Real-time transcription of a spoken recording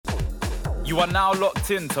You are now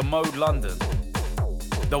locked in to Mode London,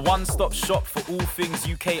 the one-stop shop for all things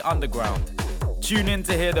UK underground. Tune in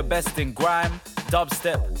to hear the best in grime,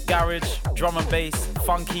 dubstep, garage, drum and bass,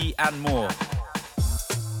 funky and more.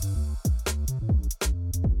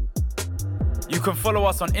 You can follow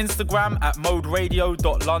us on Instagram at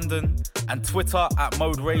moderadio.london and Twitter at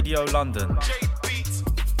moderadiolondon.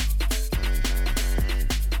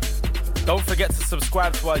 Don't forget to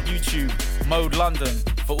subscribe to our YouTube, Mode London,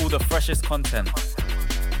 for all the freshest content.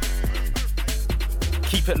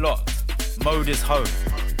 Keep it locked. Mode is home.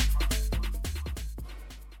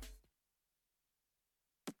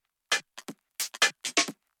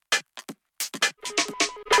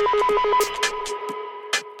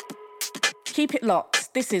 Keep it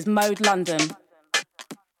locked. This is Mode London.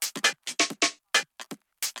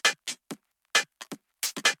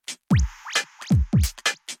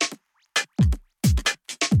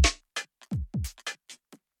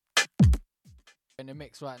 In the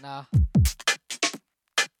mix right now.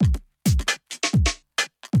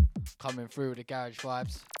 Coming through with the garage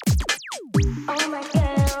vibes. Oh my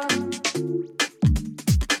girl,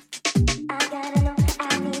 I gotta know,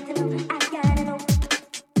 I need to know, I gotta know.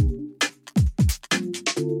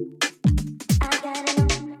 I gotta know,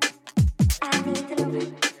 I need to know.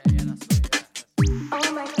 Yeah, that's it, yeah. Oh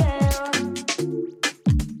my girl,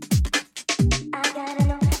 I gotta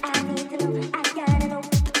know, I need to know, I gotta know.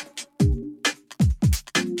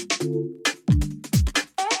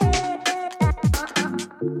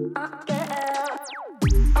 Girl,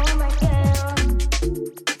 oh my girl.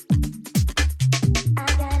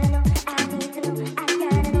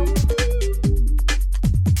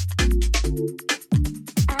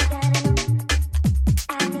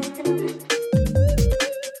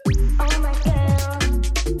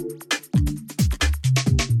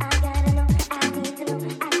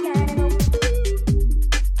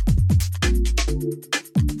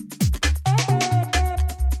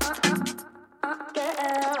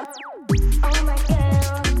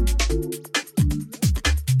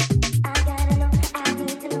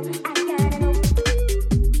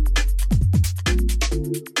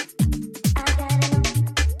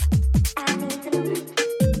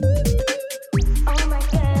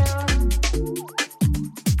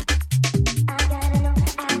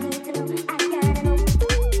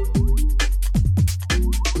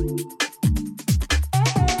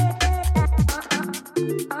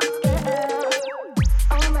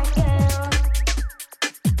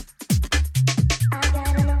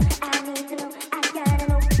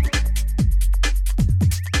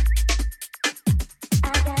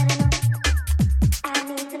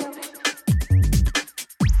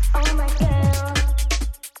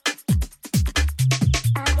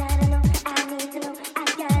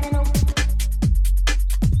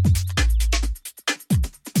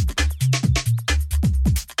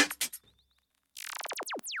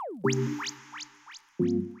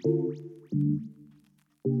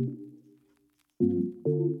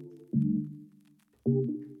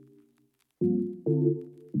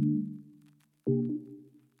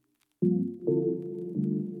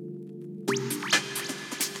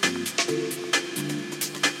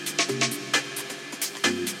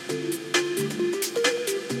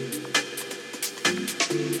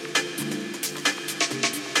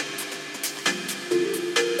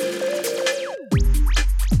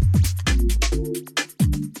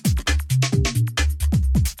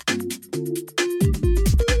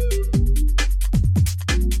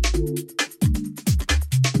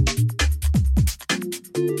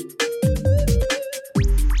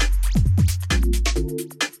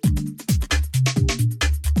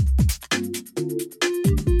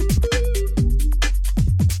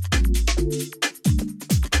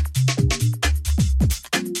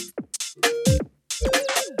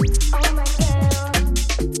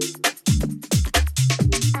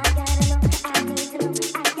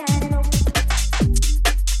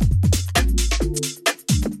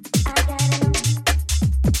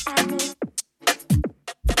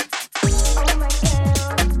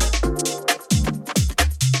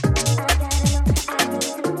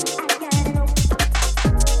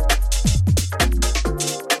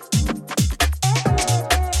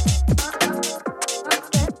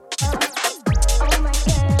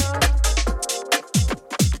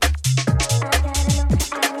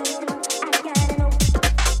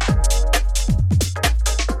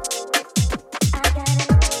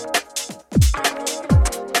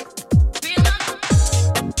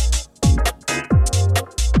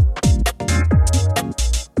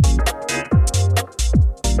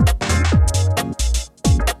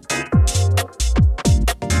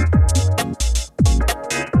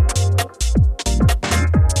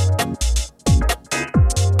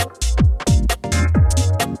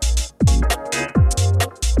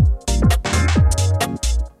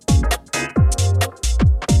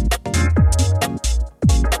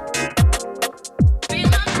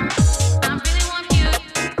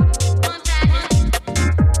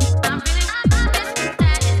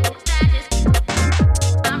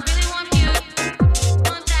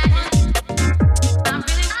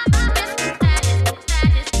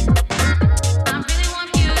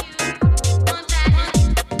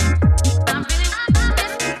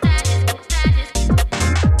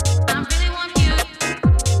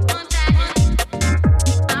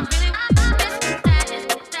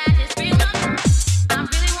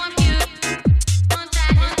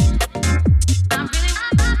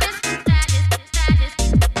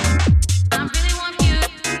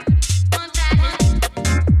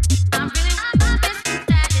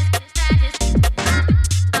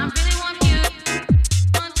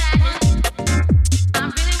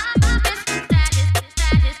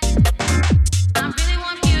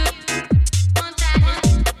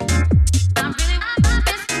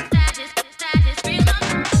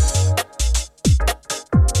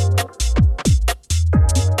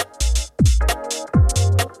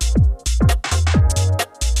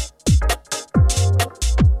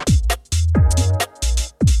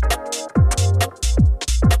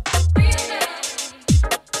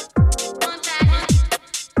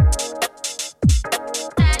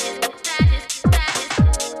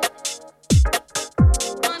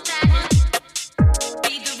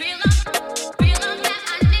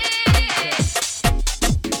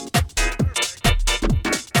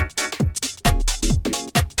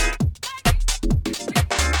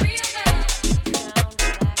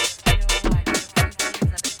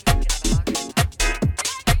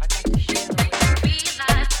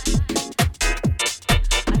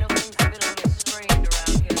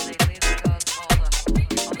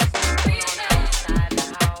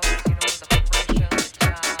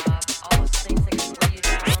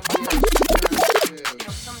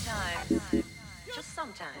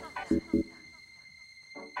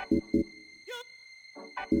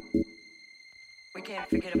 We can't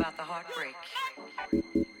forget about the heartbreak.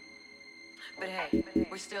 But hey,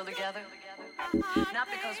 we're still together. Not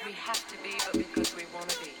because we have to be, but because we want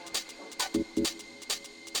to be.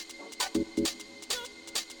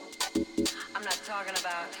 I'm not talking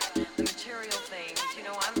about the material things, you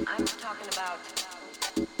know, I'm talking about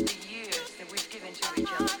the years that we've given to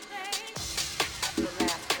each other. The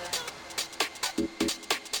laughter,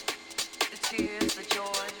 the tears, the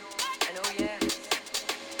joy, and oh yes,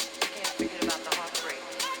 we can't forget about the heartbreak.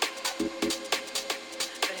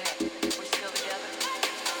 But hey, we're still together.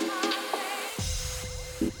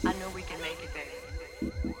 I know we can make it,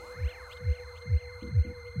 baby.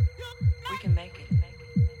 We can make it.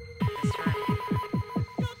 That's right.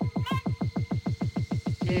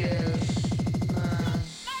 Yes,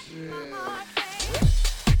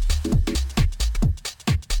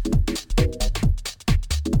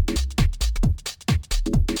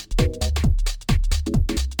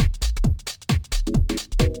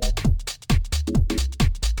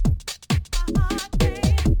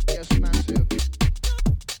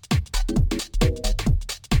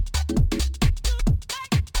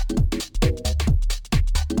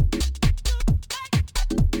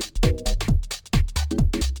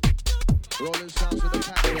 Rolling sounds with the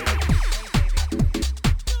pack.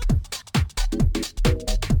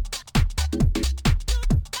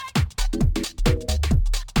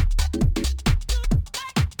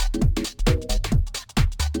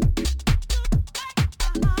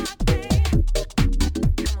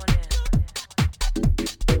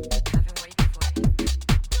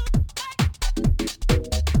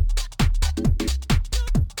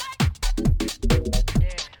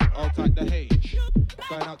 I'll take the H.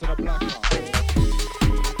 Going out to the black car.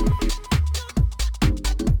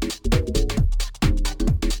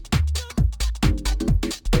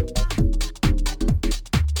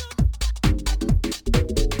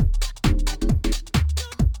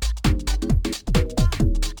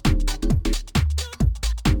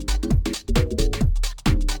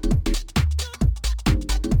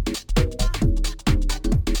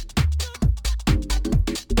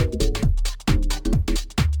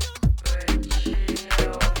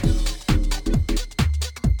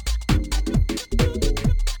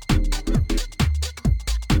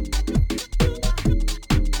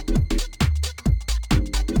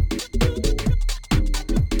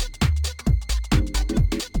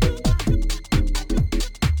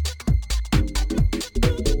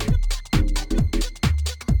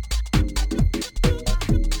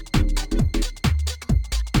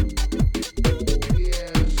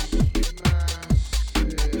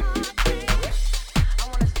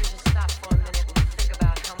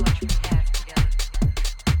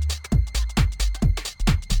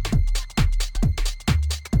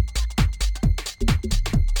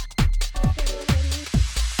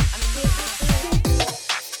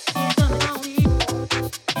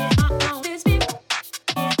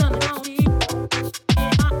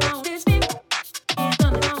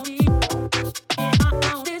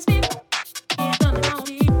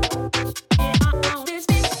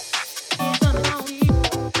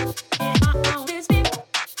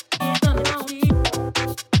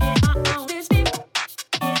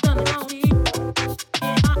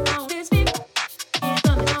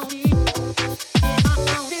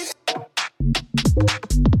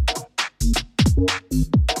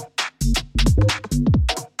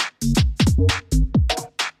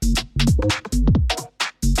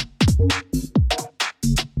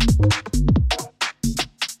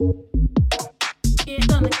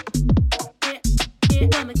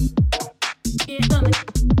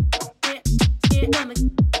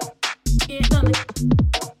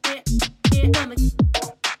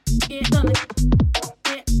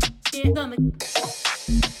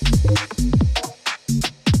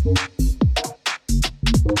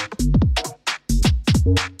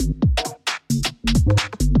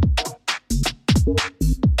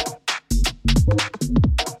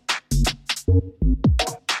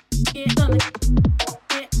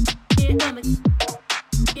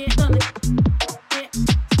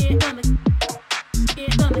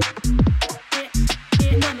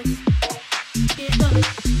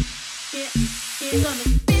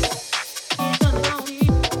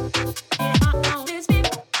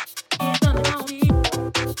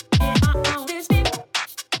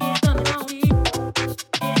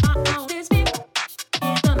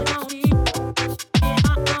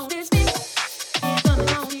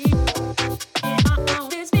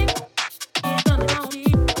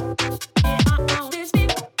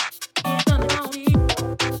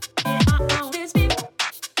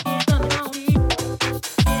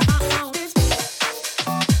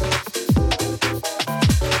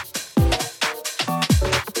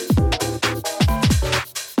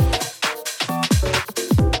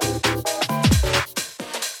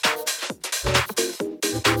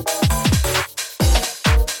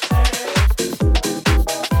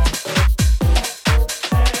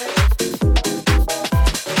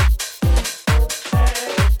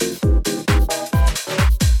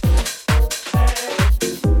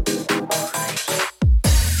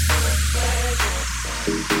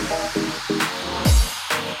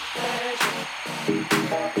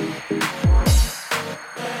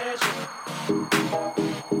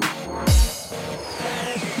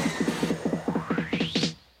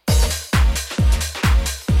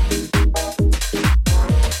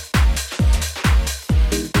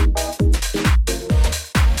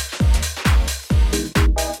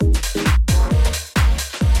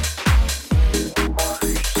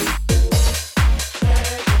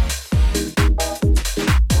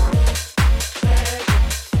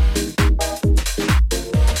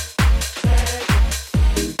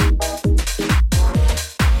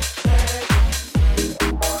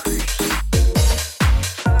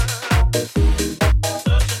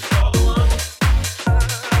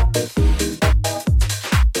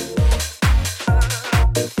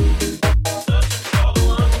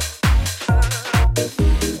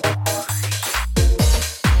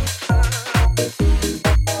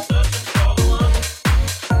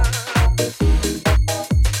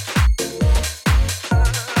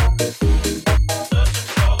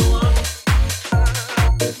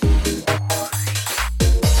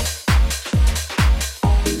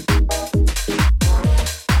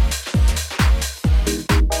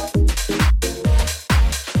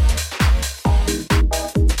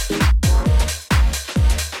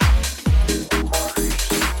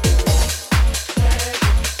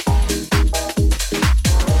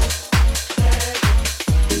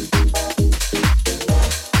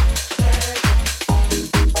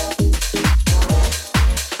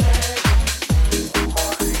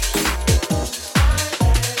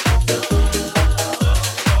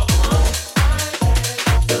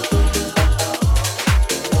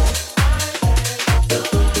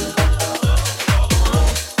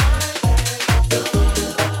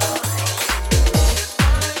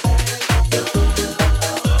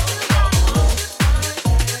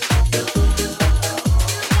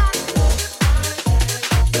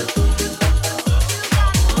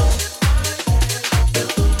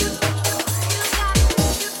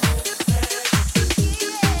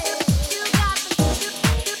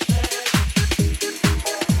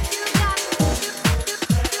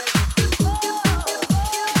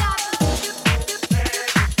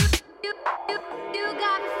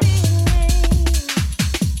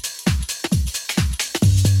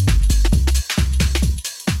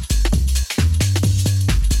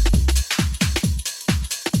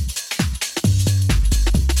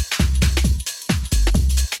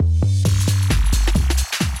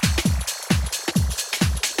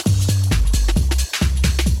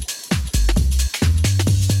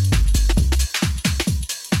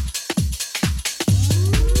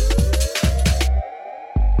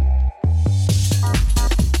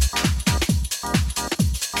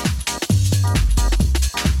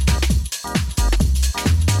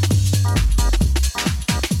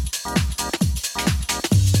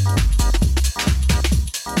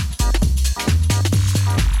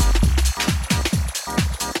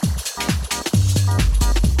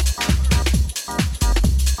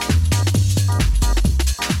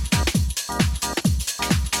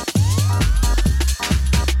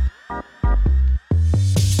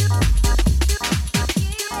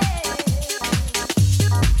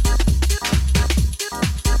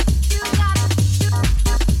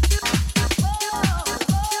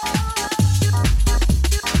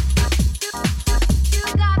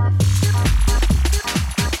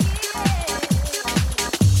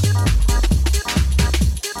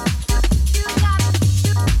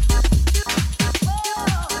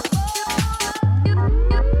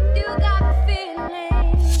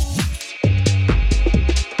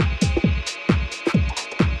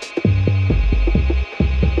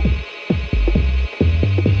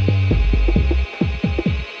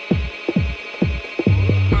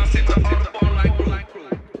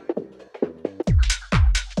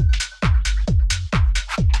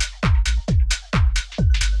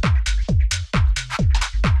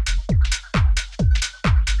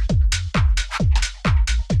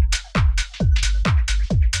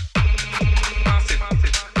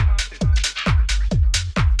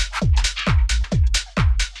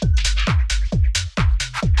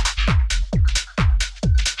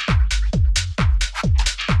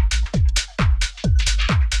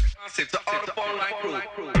 Massive to all the phone line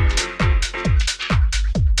crew.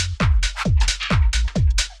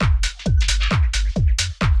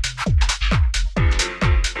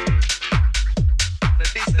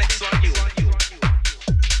 This next one you.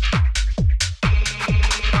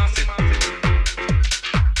 Massive.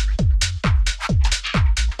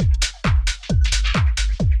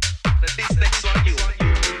 This next one you.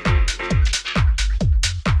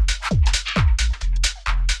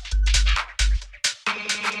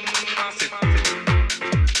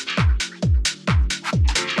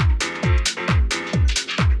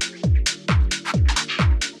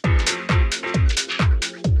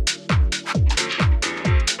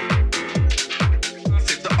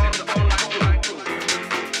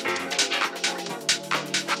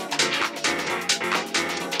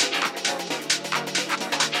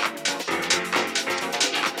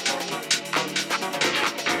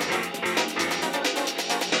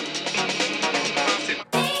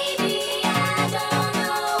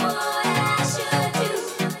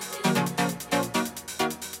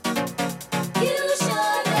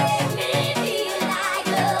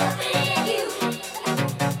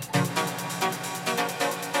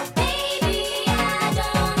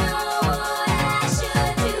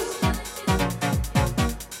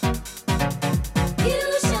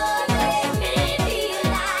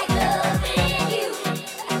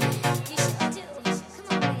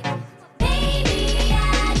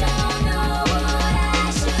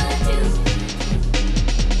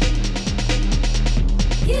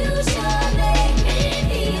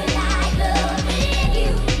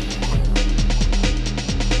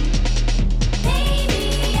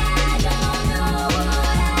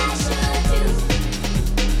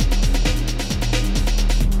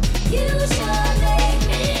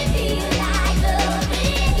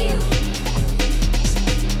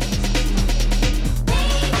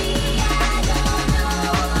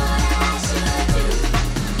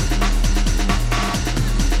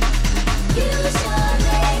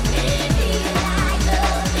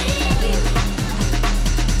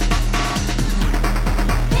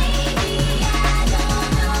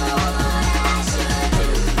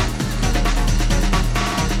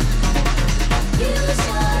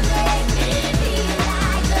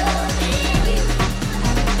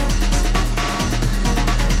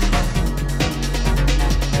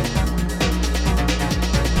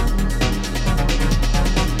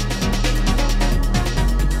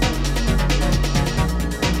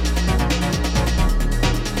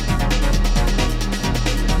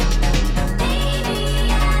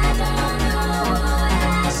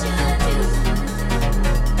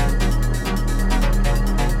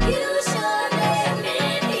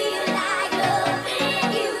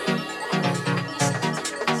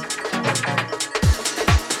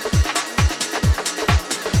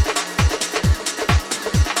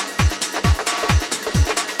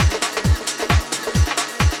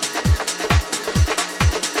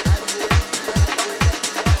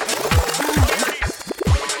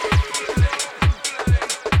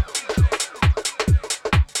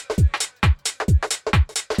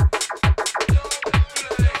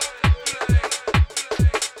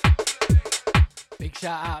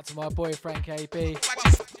 Shout out to my boy Frank AB and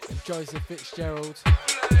Joseph Fitzgerald.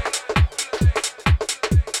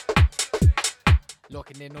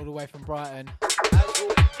 Locking in all the way from Brighton.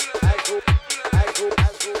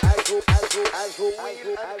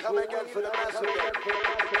 Come again for the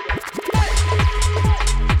massive.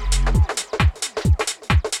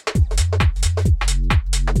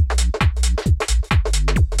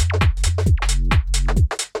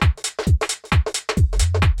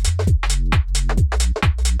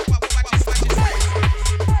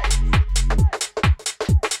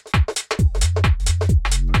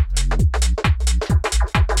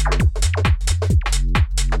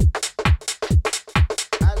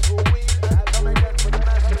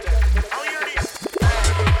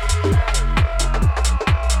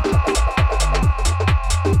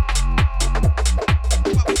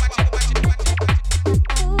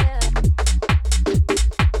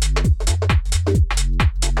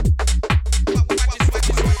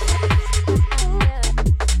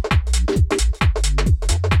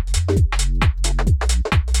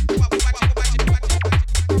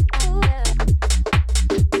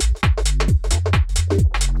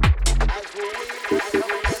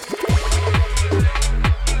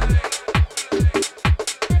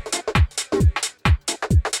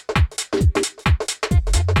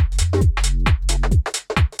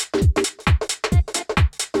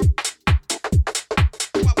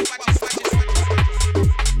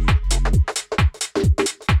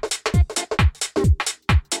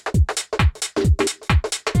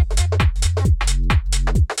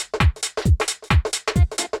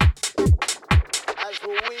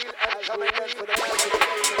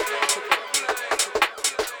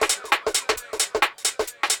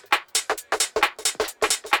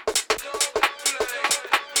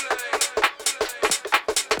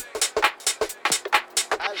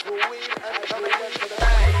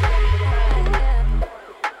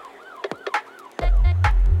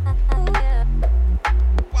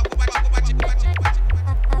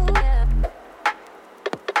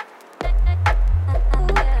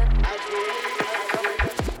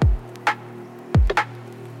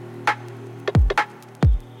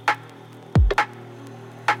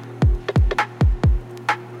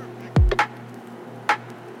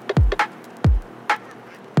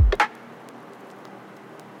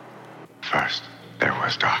 First, there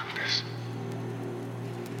was darkness.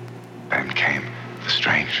 Then came the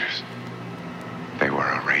strangers. They were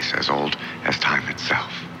a race as old as time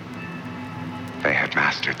itself. They had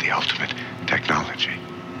mastered the ultimate technology,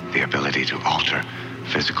 the ability to alter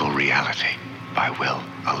physical reality by will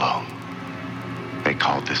alone. They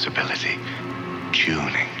called this ability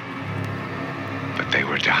tuning. But they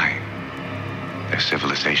were dying. Their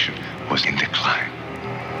civilization was in decline.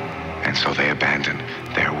 And so they abandoned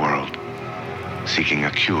their world, seeking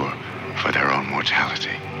a cure for their own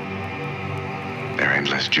mortality. Their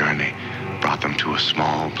endless journey brought them to a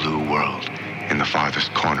small blue world in the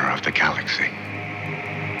farthest corner of the galaxy.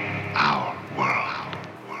 Our world.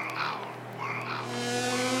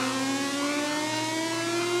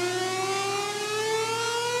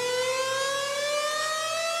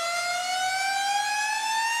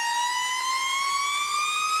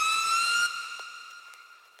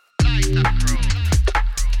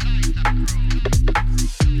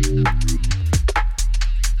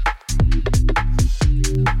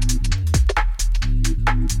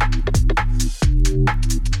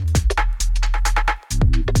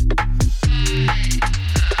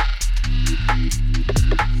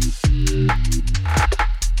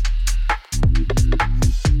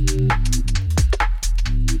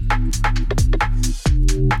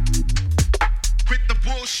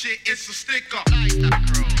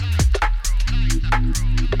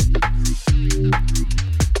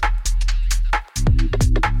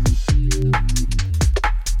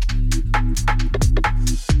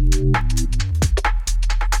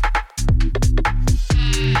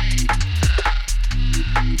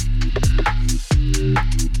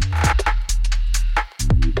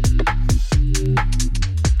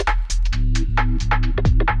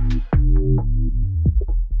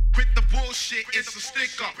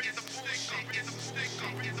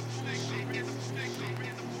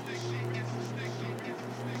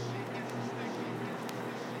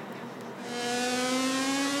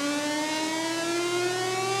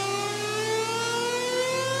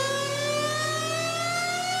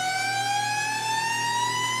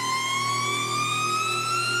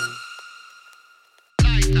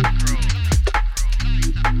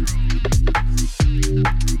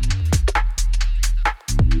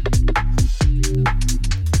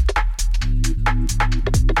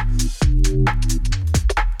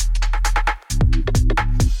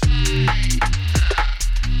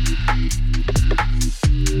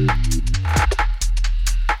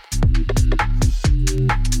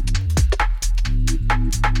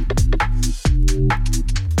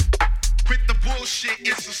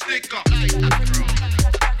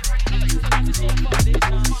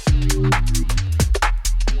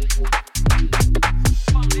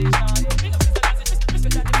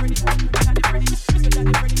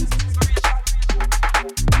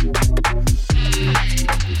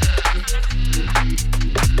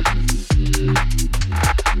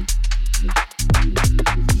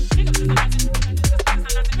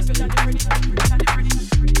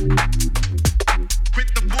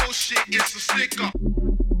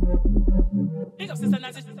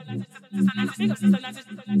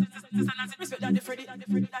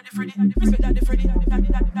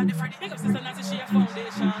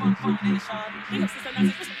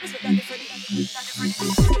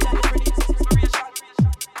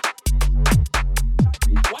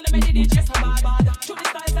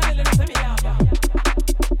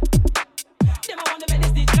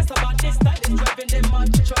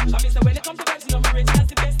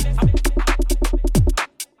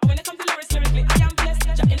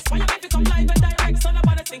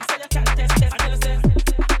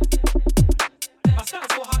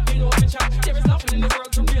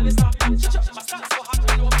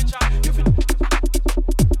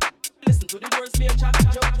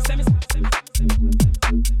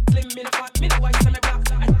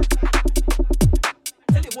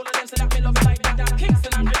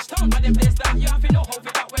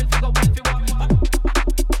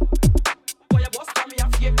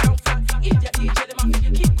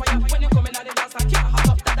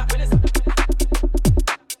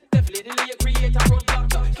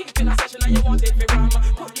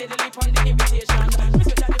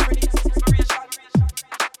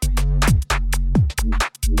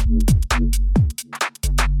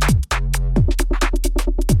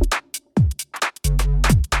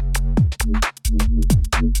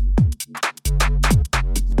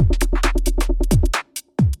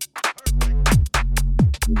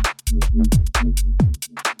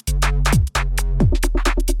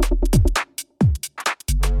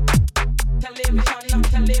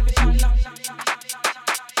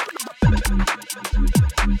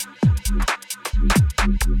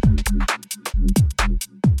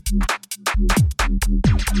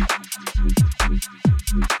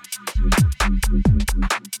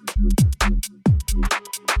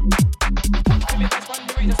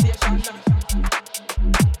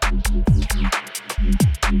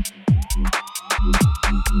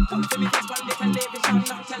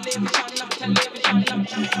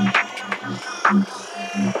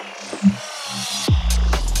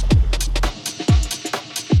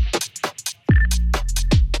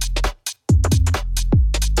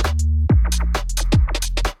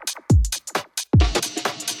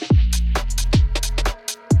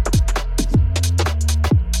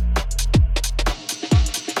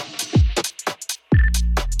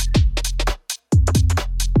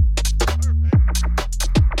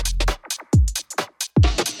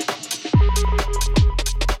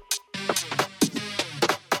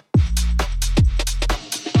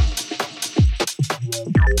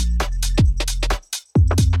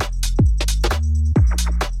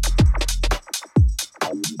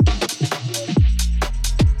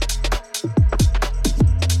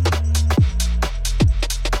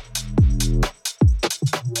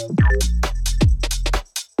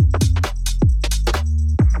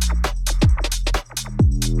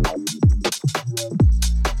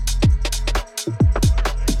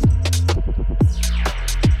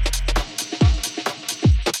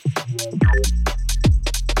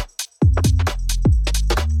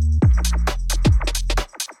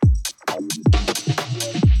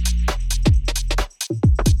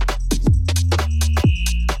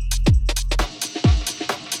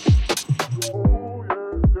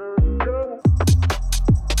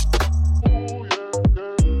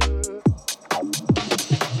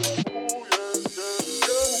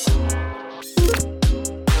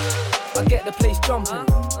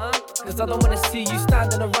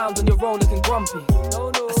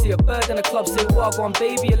 Wagwan,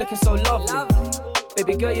 baby, you're looking so lovely.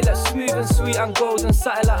 Baby girl, you look smooth and sweet and golden,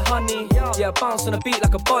 satin like honey. Yeah, bounce on a beat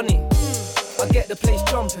like a bunny. I get the place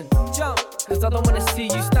jumping, cause I don't wanna see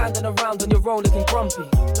you standing around on your own looking grumpy.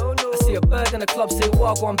 I see a bird in the club, say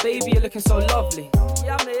Wagwan, baby, you're looking so lovely.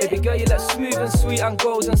 Baby girl, you look smooth and sweet and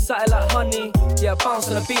golden, satin like honey. Yeah, bounce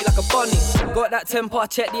on a beat like a bunny. Got that temper,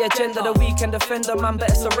 check the agenda. The weekend offender, man,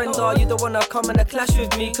 better surrender. You don't wanna come in a clash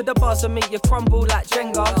with me, could the bars make you crumble like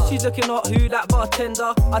Jenga. She's looking hot, who that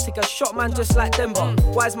bartender? I take a shot, man, just like Denver.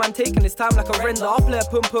 Wise man taking his time like a render. I play a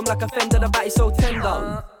pum pum like a fender, the bat is so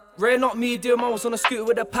tender. Rare, not medium, I was on a scooter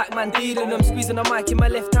with a Pac-Man dealing them. Squeezing the mic in my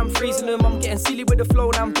left hand, freezing them. I'm getting silly with the flow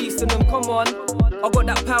and I'm beasting them, come on. I got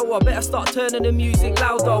that power, better start turning the music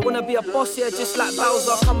louder. Wanna be a boss, yeah, just like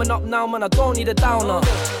Bowser. Coming up now, man, I don't need a downer.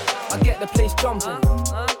 I get the place jumping,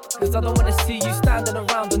 cause I don't wanna see you standing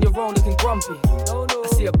around on your own looking grumpy. I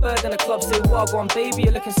see a bird in the club, say Wagwan, baby,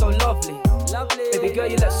 you're looking so lovely. Baby girl,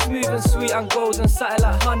 you look smooth and sweet and golden, satin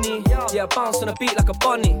like honey. Yeah, bounce on a beat like a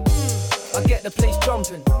bunny. I get the place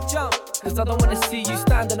jumping, cause I don't wanna see you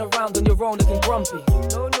standing around on your own looking grumpy.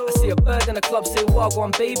 I see a bird in the club, say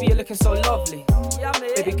Wagwan, baby, you're looking so lovely.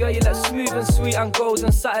 Baby girl, you look smooth and sweet and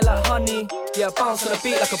golden, satin like honey. Yeah, bounce on a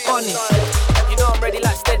beat like a bunny. You know I'm ready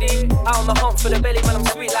like steady, out on the hunt for the belly, man, I'm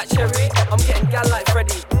sweet like cherry. I'm getting gal like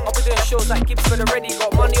Freddy, I'll be doing shows like Gibbs for the ready.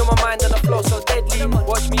 Got money on my mind and the flow so deadly.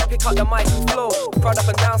 Watch me pick up the mic and flow, crowd up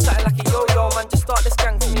and down, something like a yo-yo, man. Just start this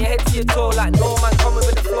gang from your head to your toe, like no man coming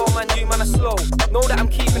with the flow, man. You man are slow, know that I'm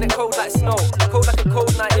keeping it cold like snow, cold like a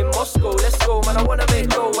cold night in Moscow. Let's go, man, I wanna make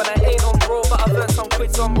dough when I ain't on roll, but I've earned some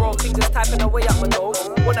quids on roll. Fingers typing away at my nose.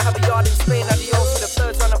 Wanna have a yard in Spain, adios with the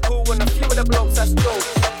birds round the pool and a few of the blokes that's jokes.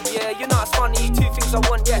 Yeah, you know it's funny, two things I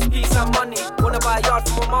want, yes, peace and money. Wanna buy a yard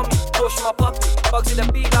for my mummy, push my puppy. Bugs in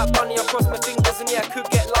the beat like bunny, I cross my fingers and yeah, I could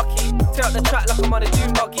get lucky. Tear up the track like I'm on a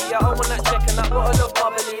dune buggy. Yeah, I want that check and that bottle of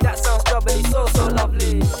bubbly. That sounds jubbly, so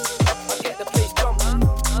lovely. I get the place jumping,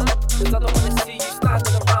 cause I don't wanna see you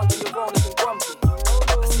standing around on your own looking grumpy.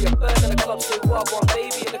 I see a bird in the club, say Wagwan,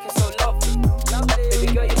 baby, you're looking so lovely. Baby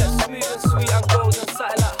girl, you look smooth and sweet and golden,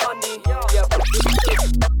 satin like honey. Yeah.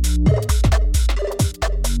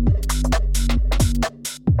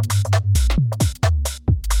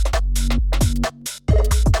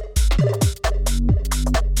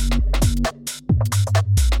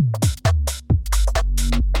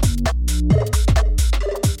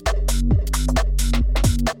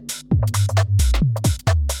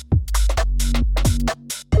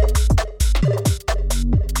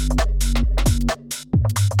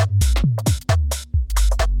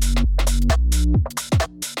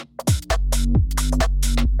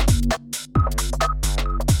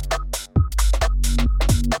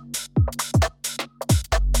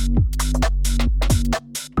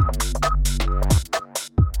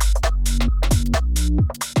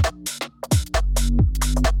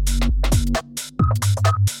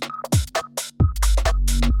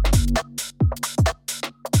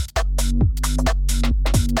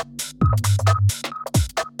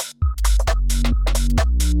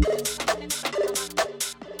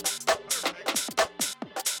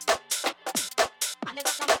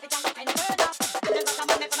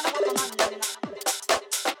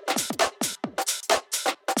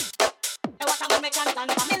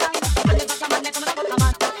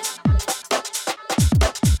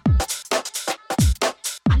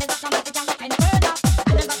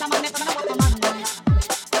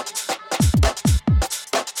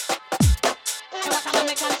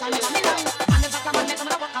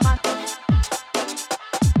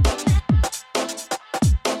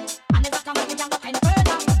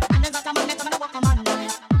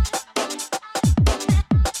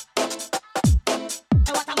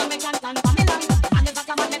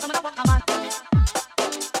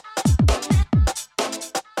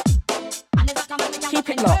 Keep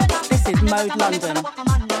it locked. This is Mode London.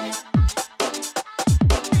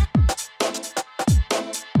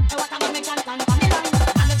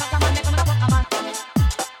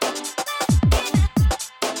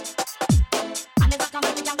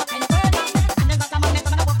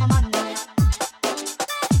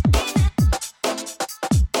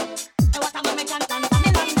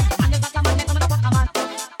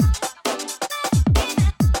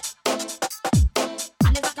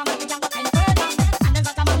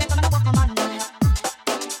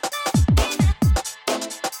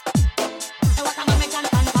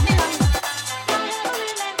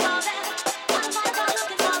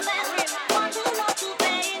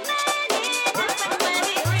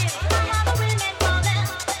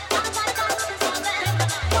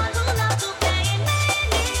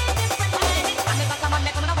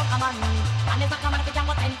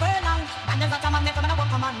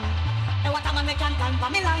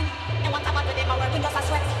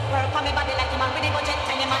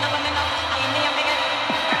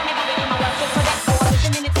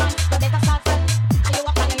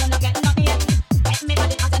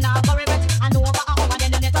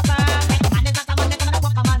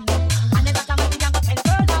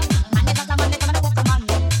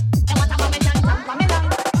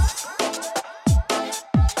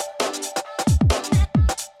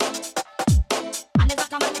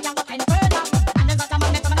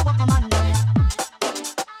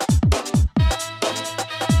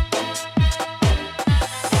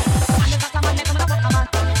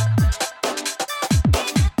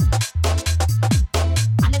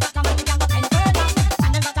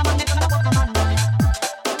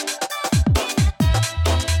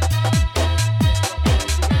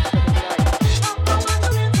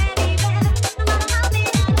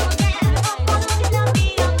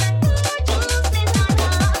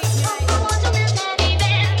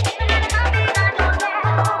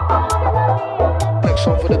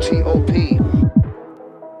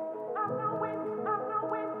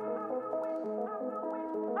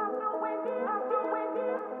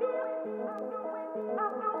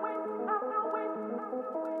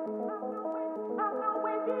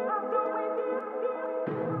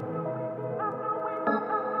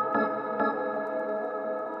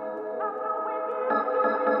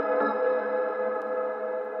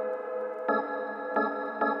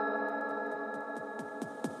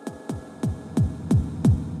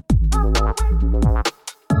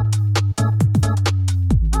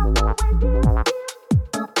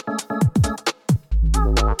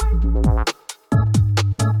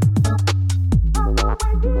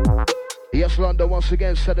 Yes, London, once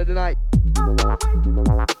again, Saturday night.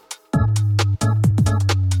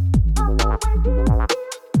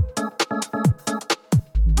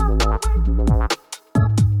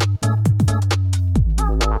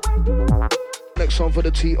 Next song for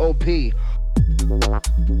the T.O.P.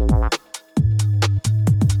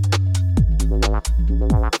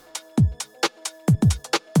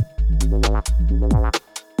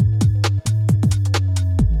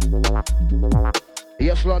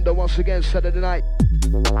 Yes, London, once again, Saturday night.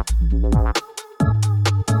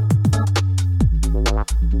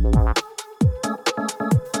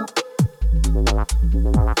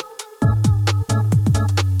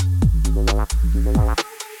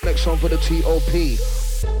 Next song for the T.O.P.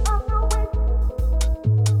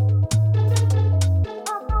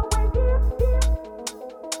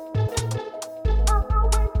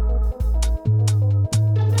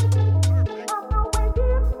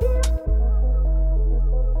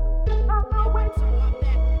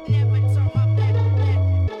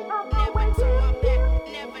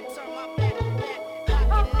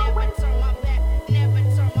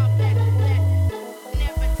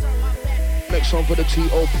 Song for the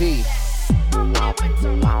T.O.P.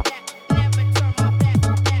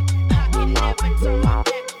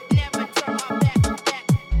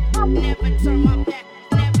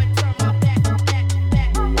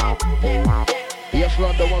 Yes,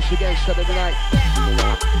 London, once again, Saturday night.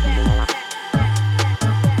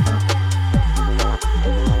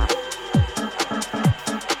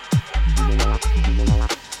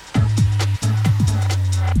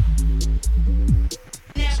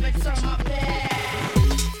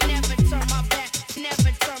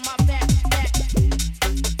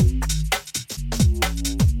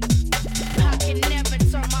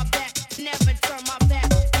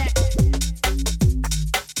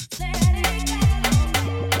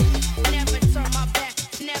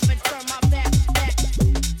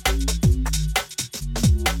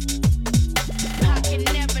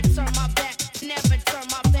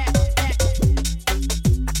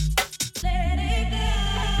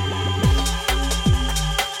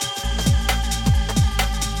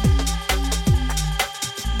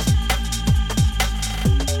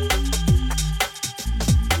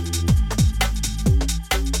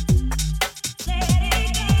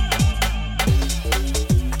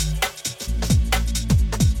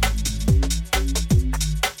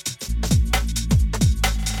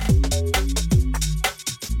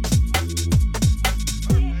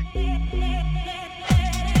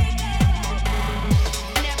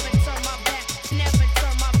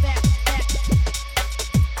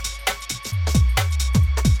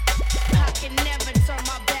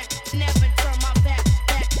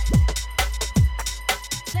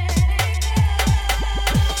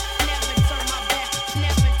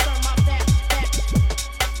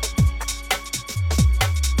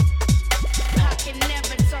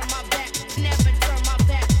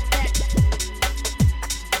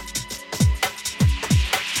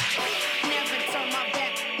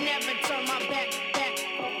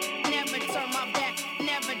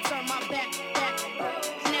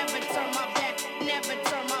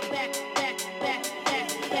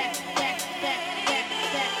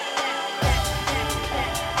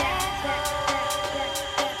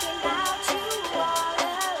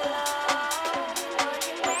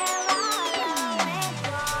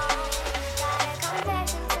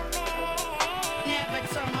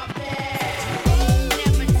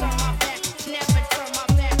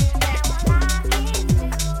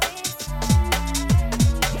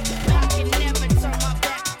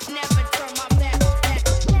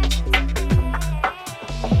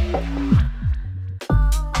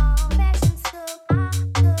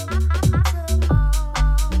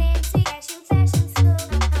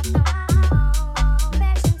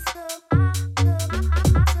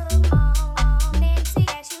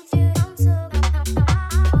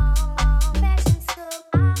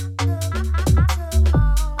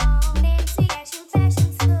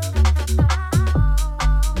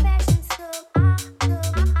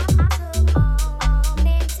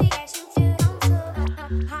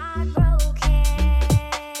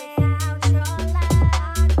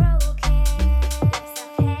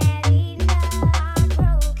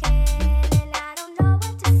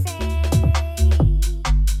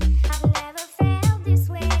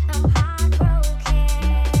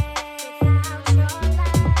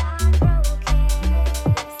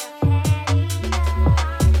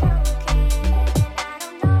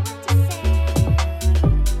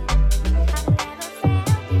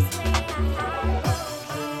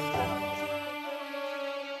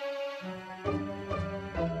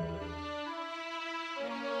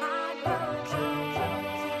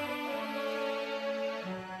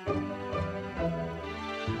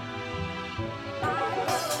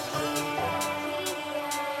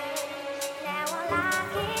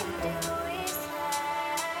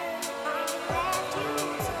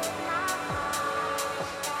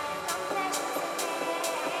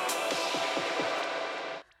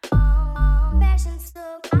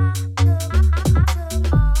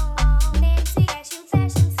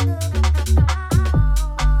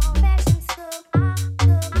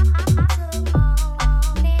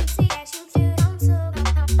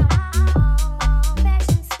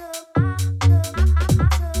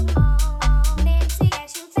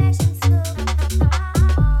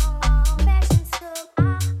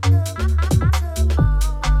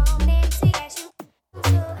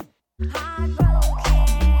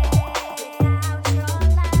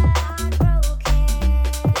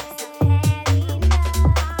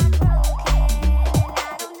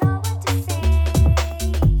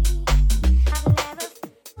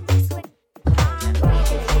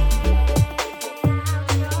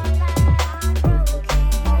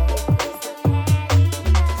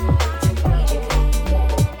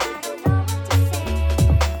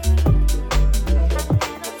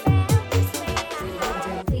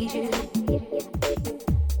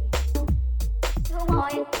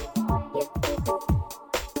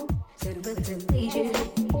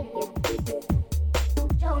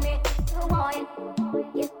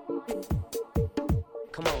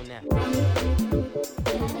 Come on now.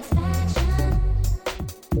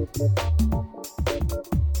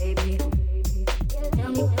 Baby,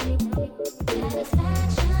 tell me,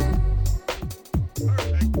 satisfaction.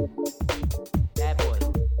 Bad boy.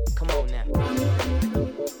 Come on now.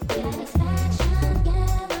 Satisfaction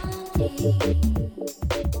guaranteed.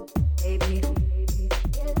 Baby,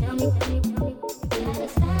 tell me,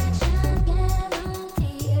 satisfaction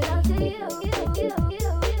guaranteed. Up to you.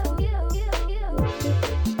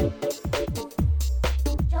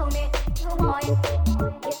 Show me you want it.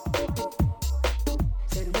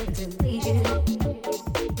 Said it wouldn't please you.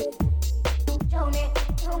 Show me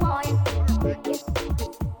you want it.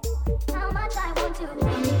 How much I want to.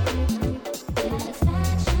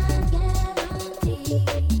 Satisfaction guaranteed.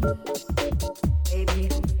 Baby,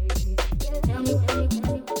 tell me,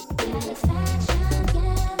 satisfaction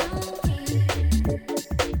guaranteed.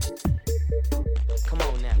 Come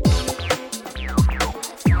on now.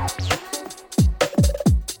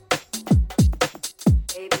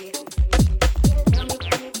 Baby, tell me,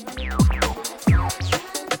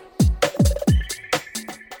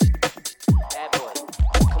 Bad boy.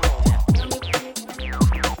 Come on now.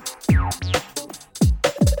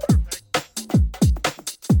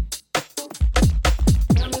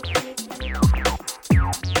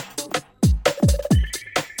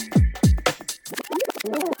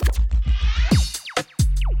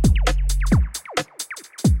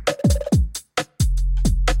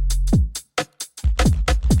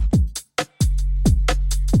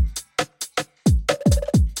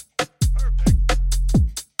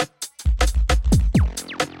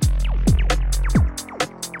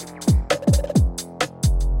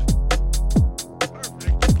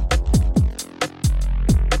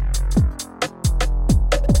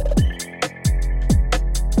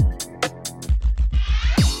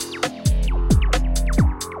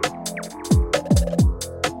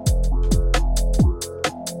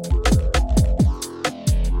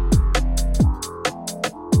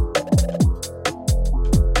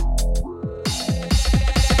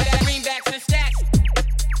 Greenbacks and stacks.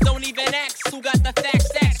 Don't even ask who got the fat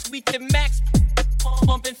stacks. We can max.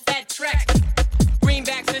 Pumping fat tracks.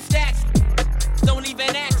 Greenbacks and stacks. Don't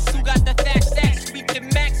even ask who got the fat stacks. We can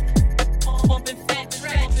max. Pumping fat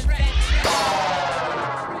tracks.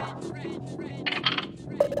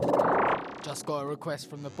 Just got a request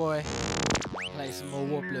from the boy. Play some more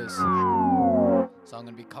wobblers. So I'm going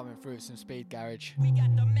to be coming through with some speed garage. We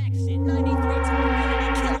got the max shit. 93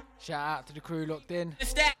 to Shout out to the crew locked in.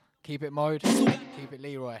 stack. Keep it Mode. Keep it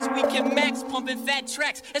Leeroy. We can max pumping fat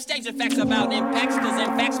tracks. Exchanging facts about impacts, cause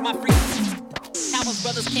impacts my free. Albums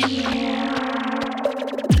brothers can't.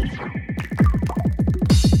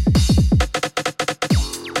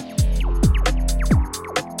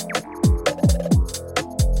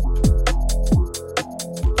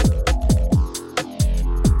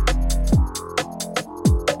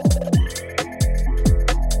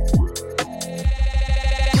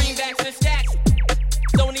 Greenbacks and stacks.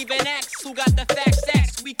 Don't even ask who got the fat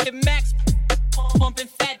stacks. We can max pumping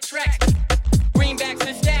fat tracks. Greenbacks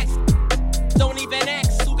and stacks. Don't even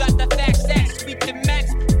ask who got the fat stacks. We can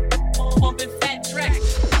max pumping fat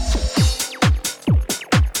tracks.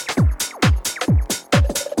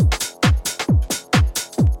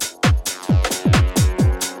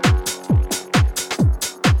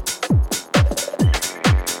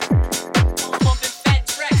 Pumping fat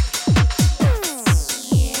tracks.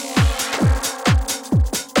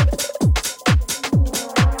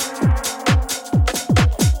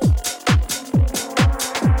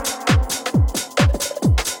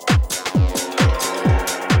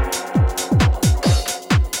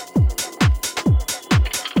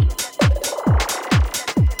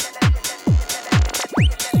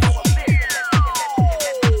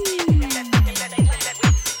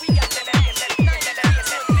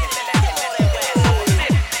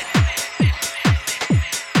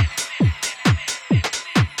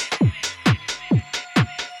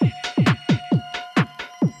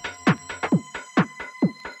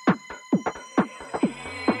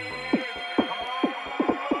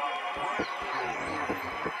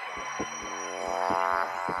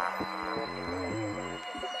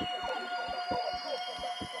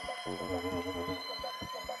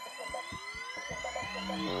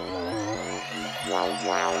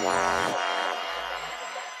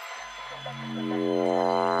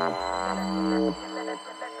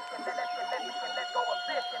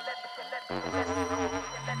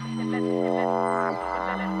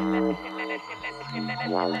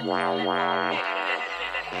 Wow.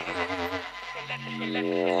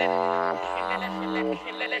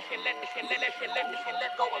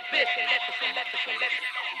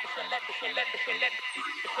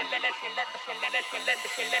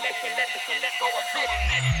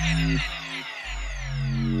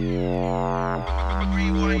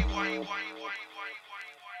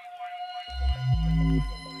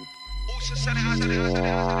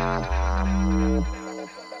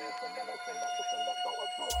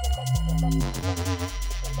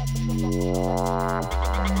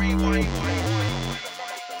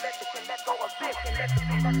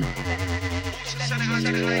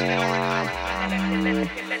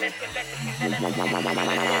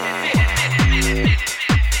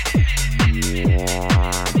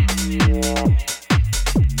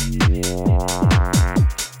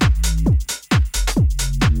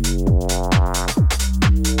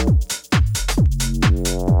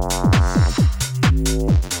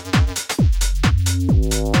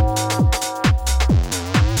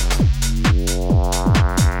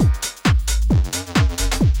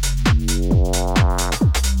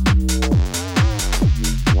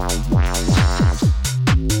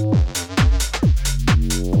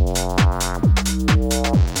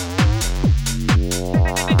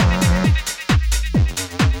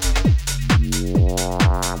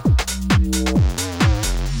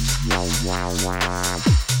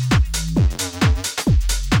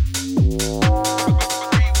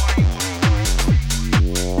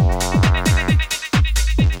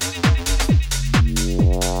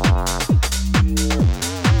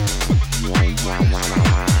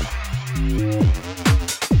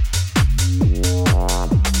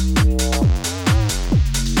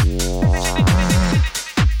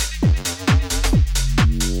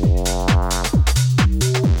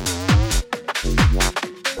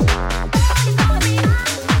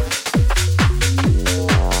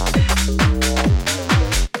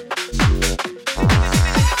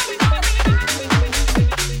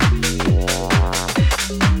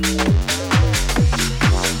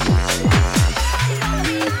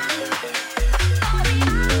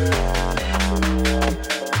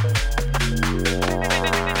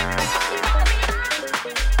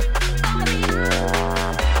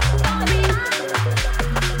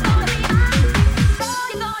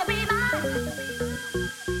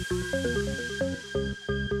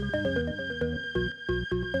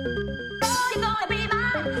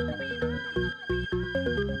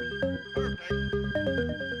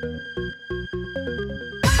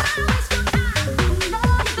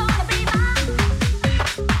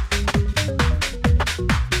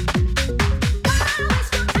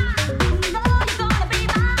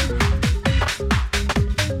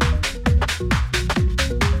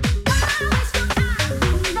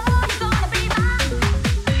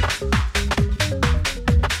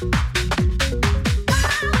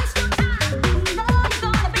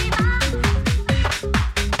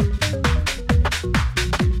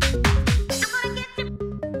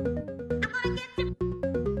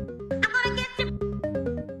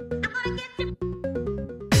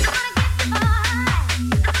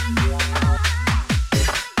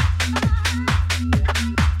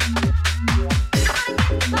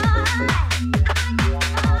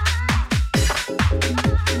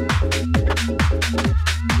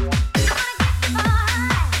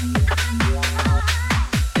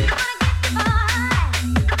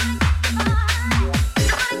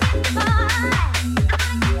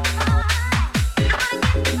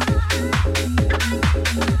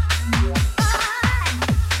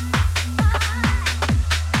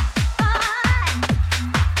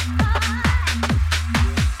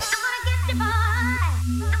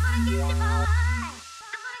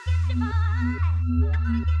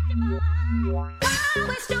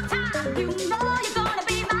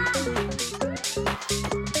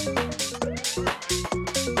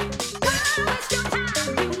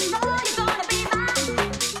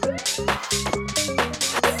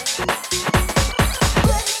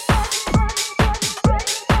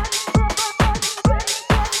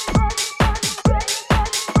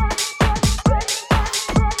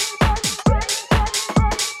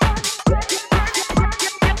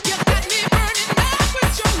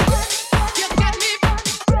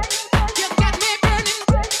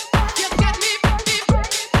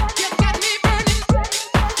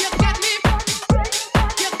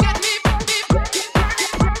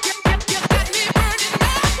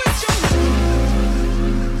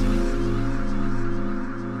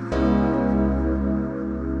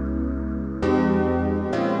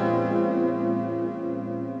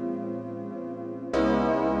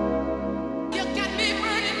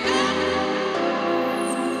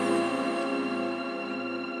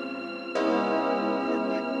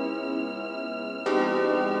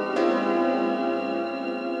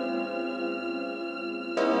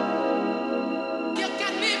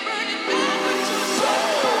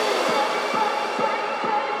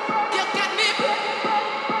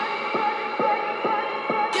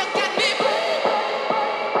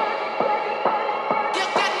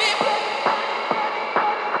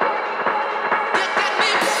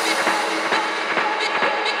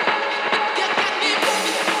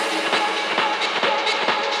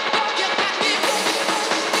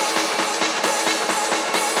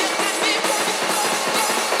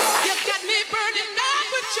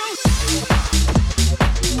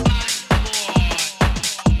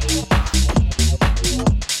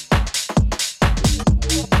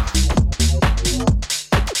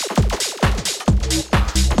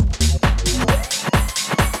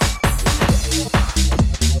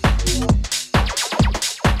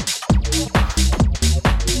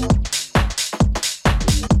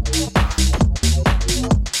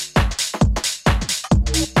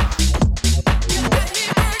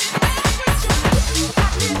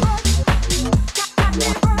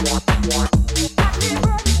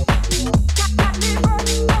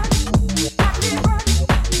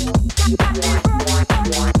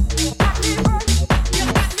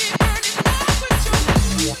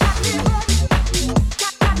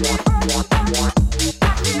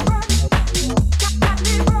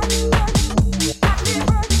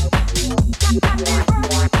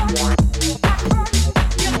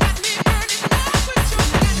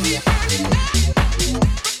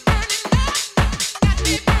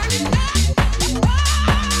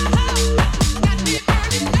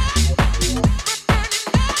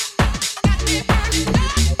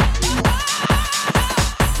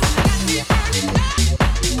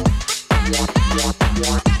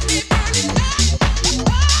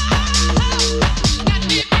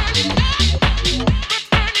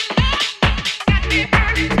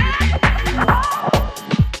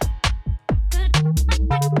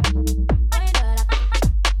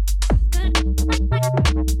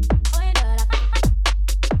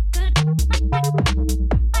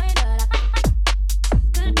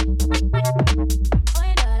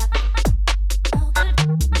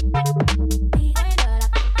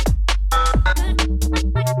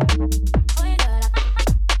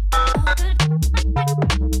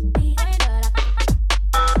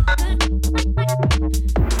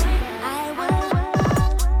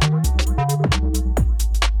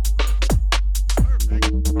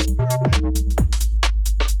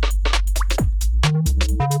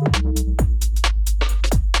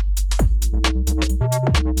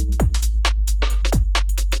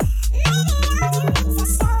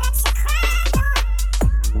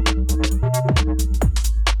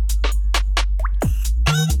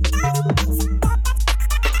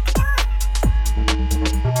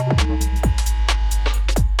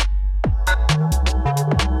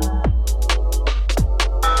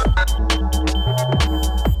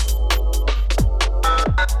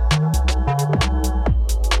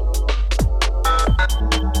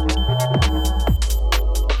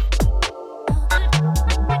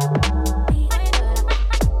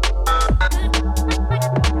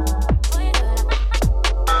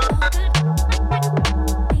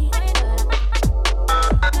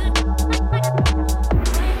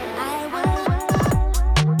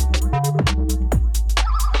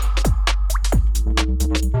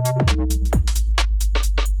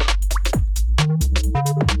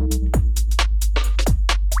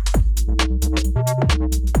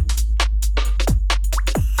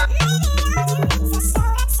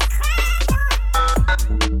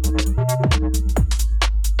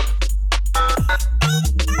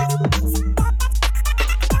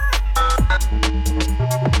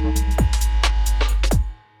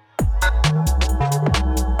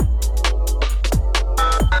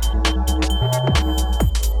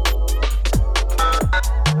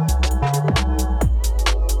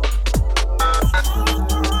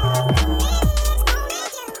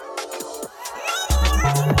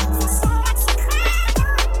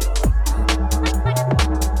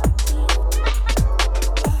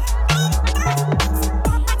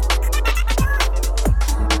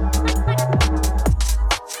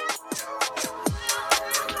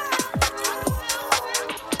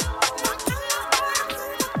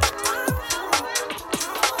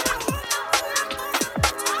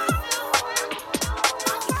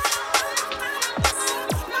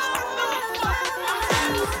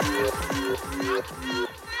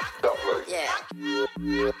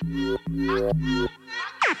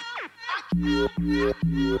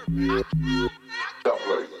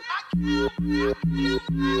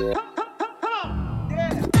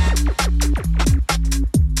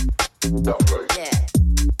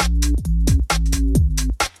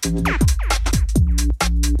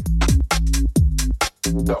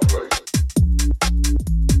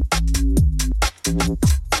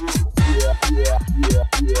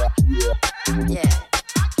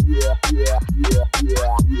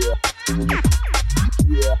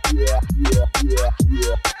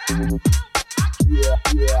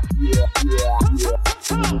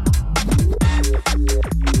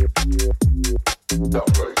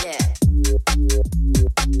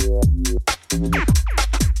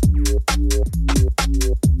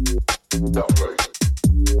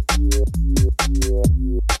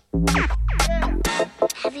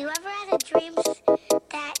 Have you ever had a dream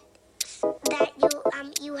that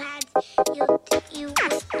you had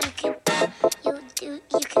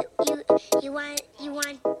you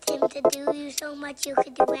want him to do you so much you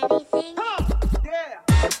could do anything?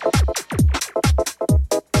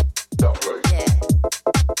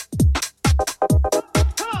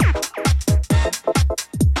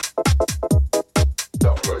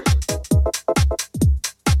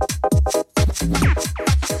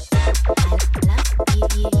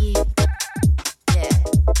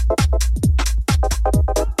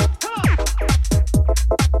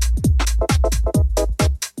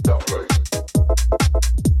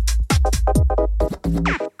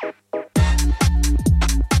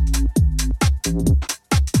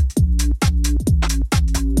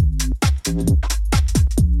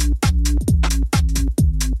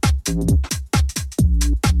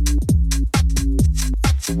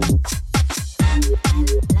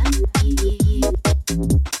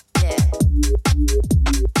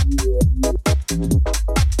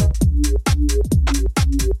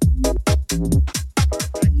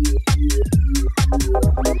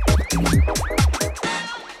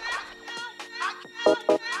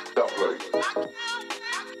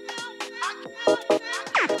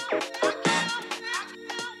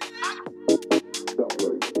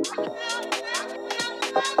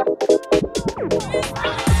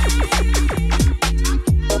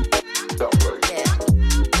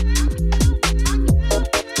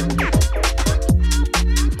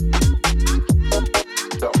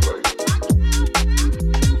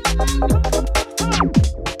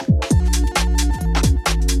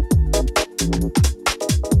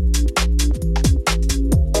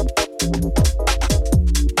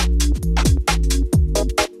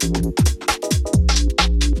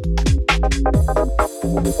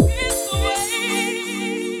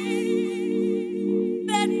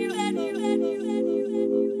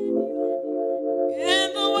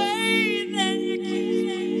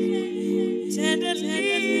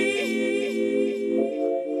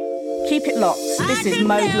 Keep it locked. This is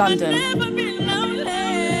Mode London.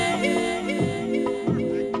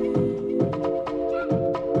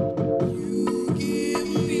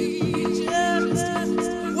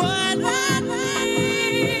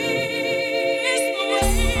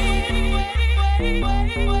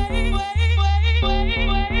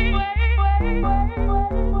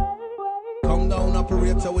 Come down,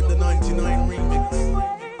 operator, with the 99 remix.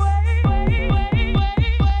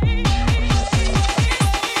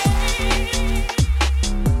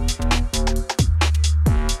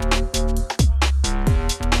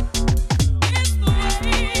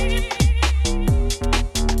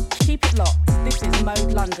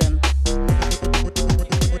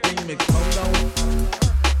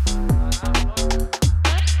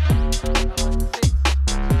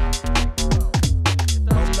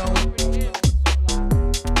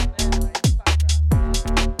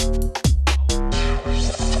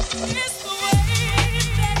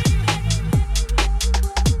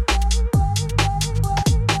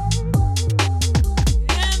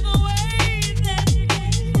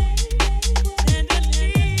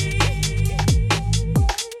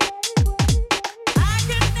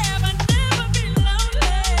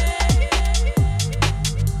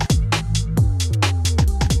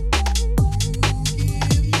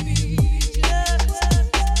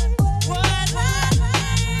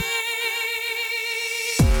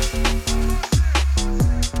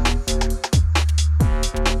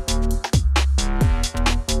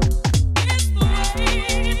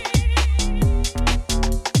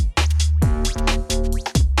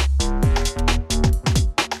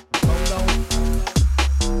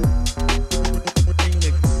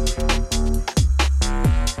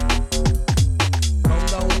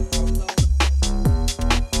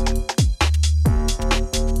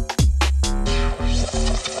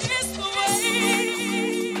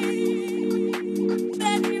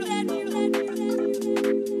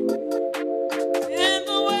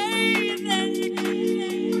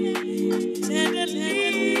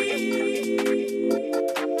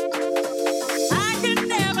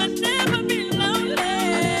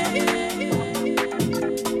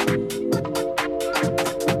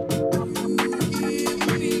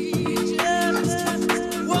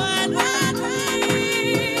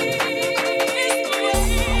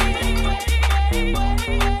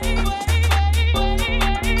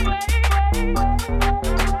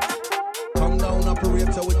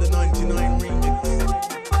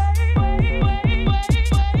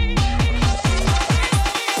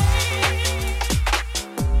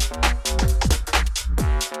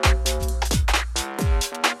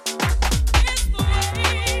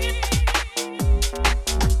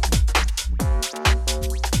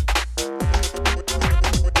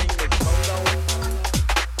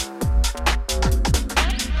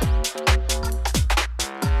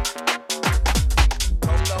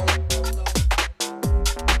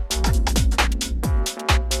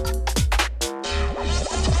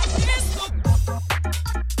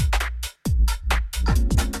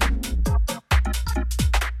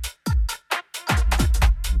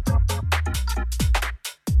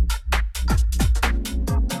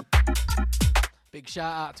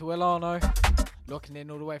 shout out to Ilano, looking in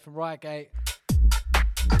all the way from Reigate.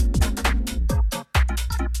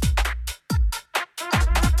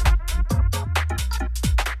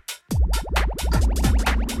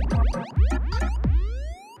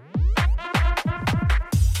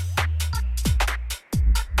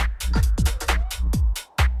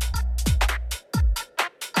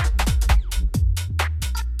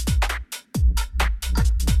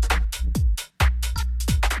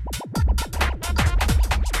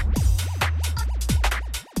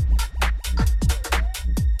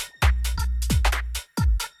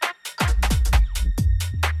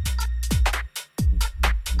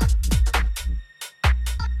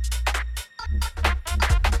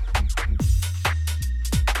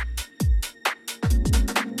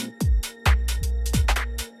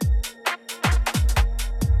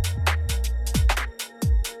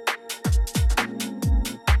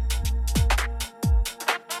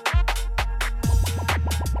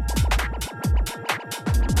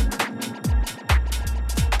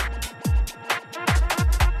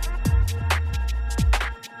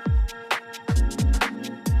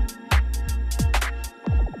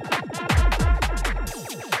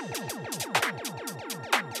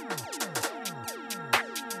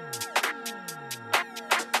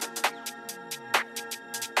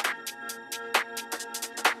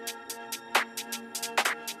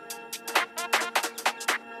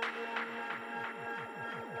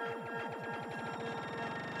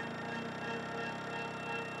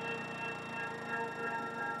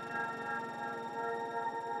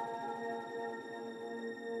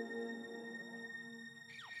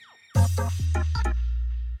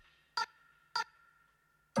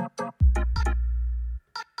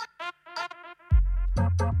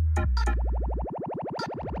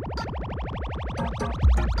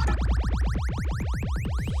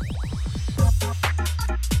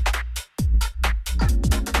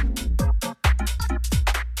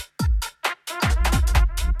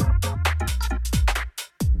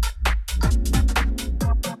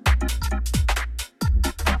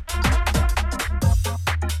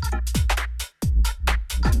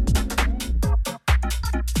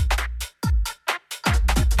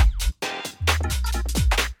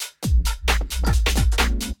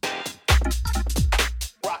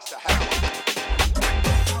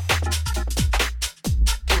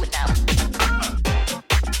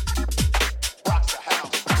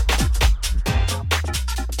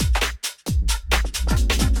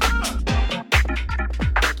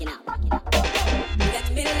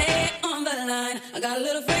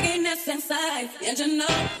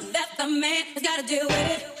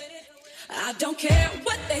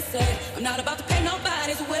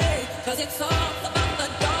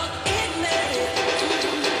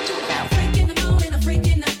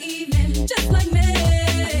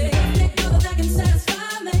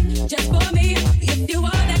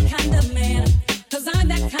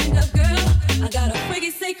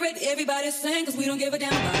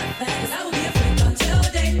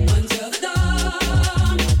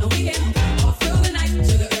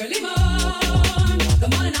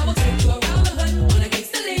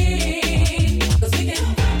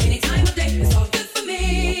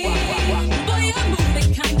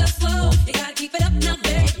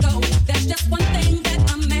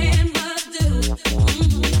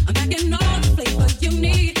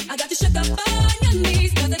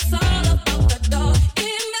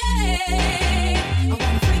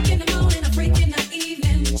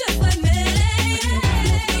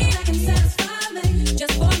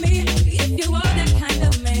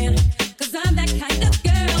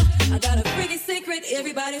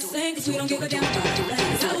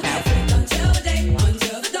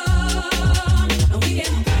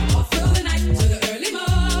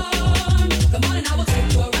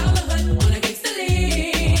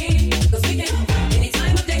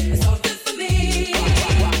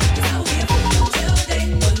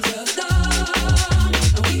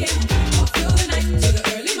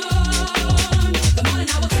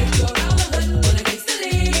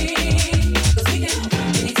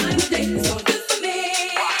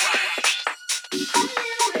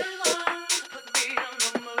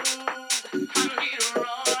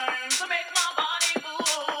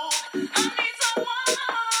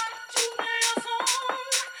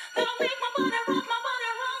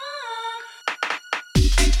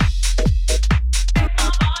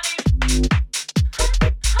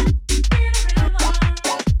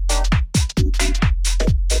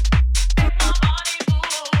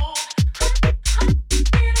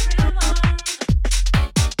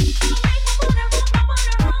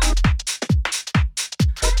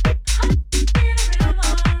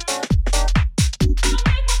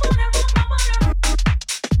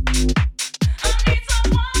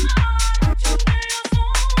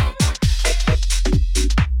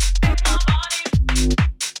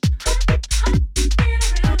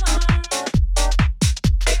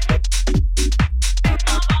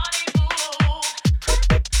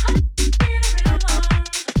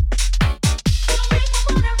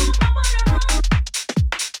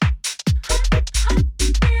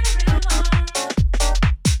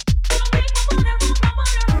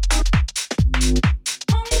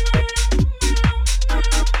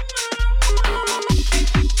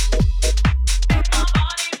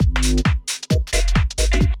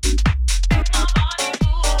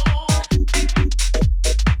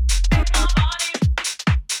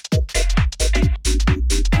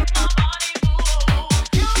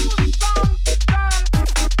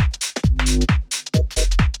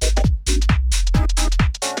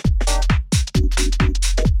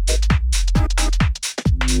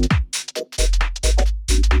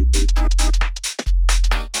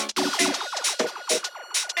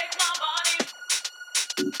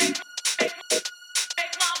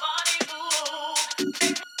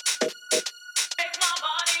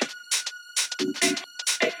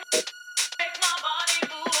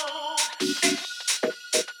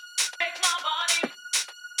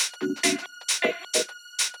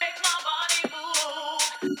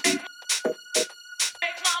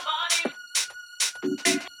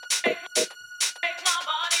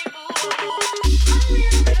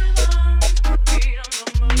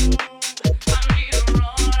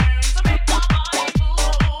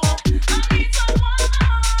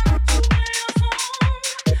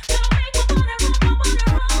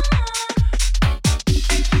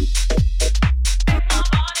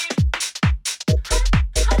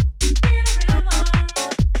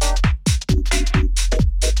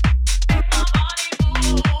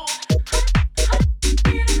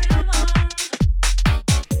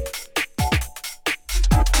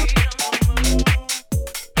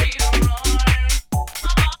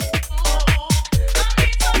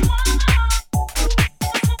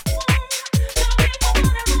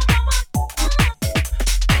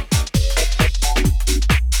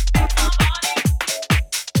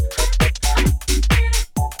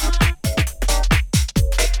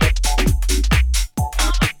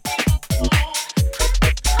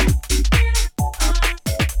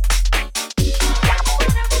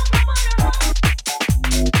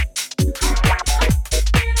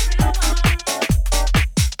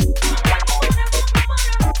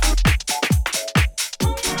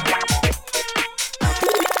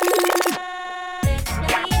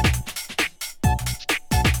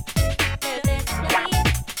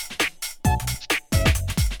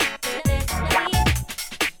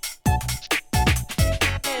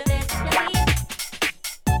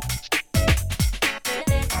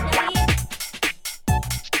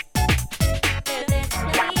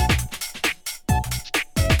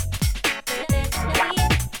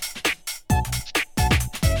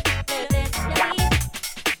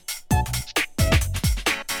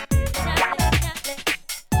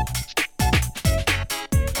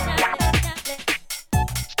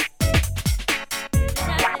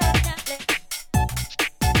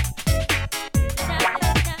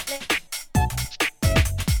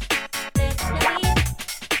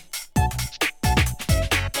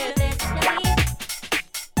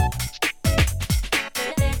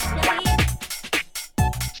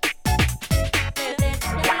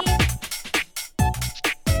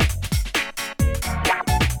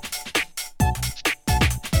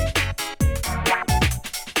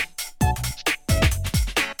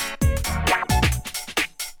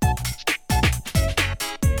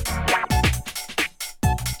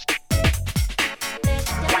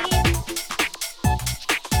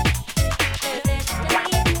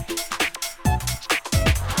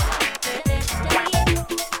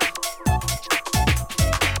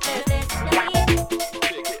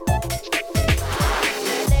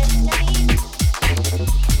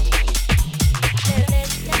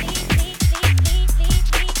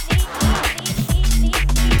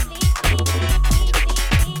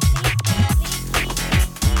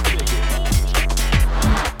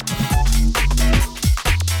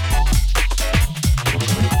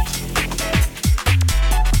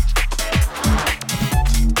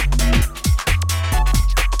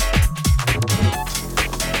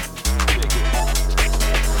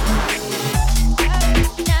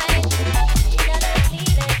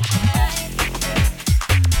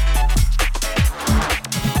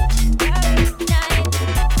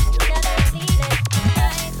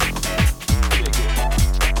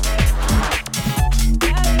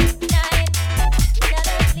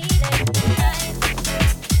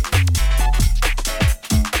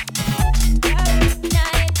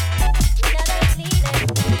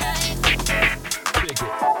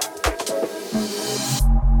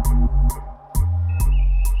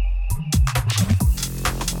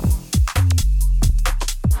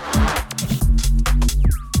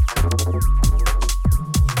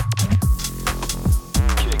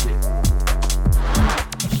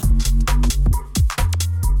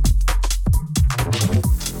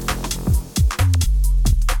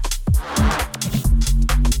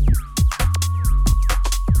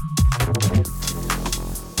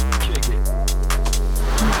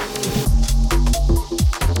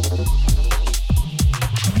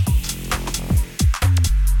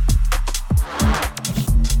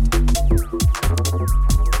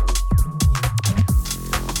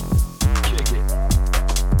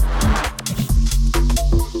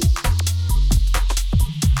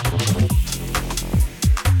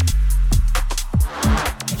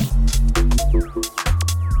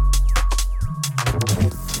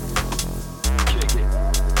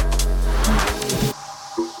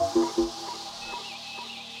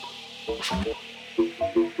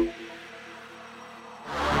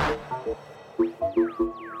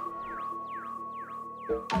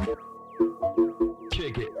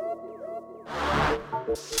 Kick it.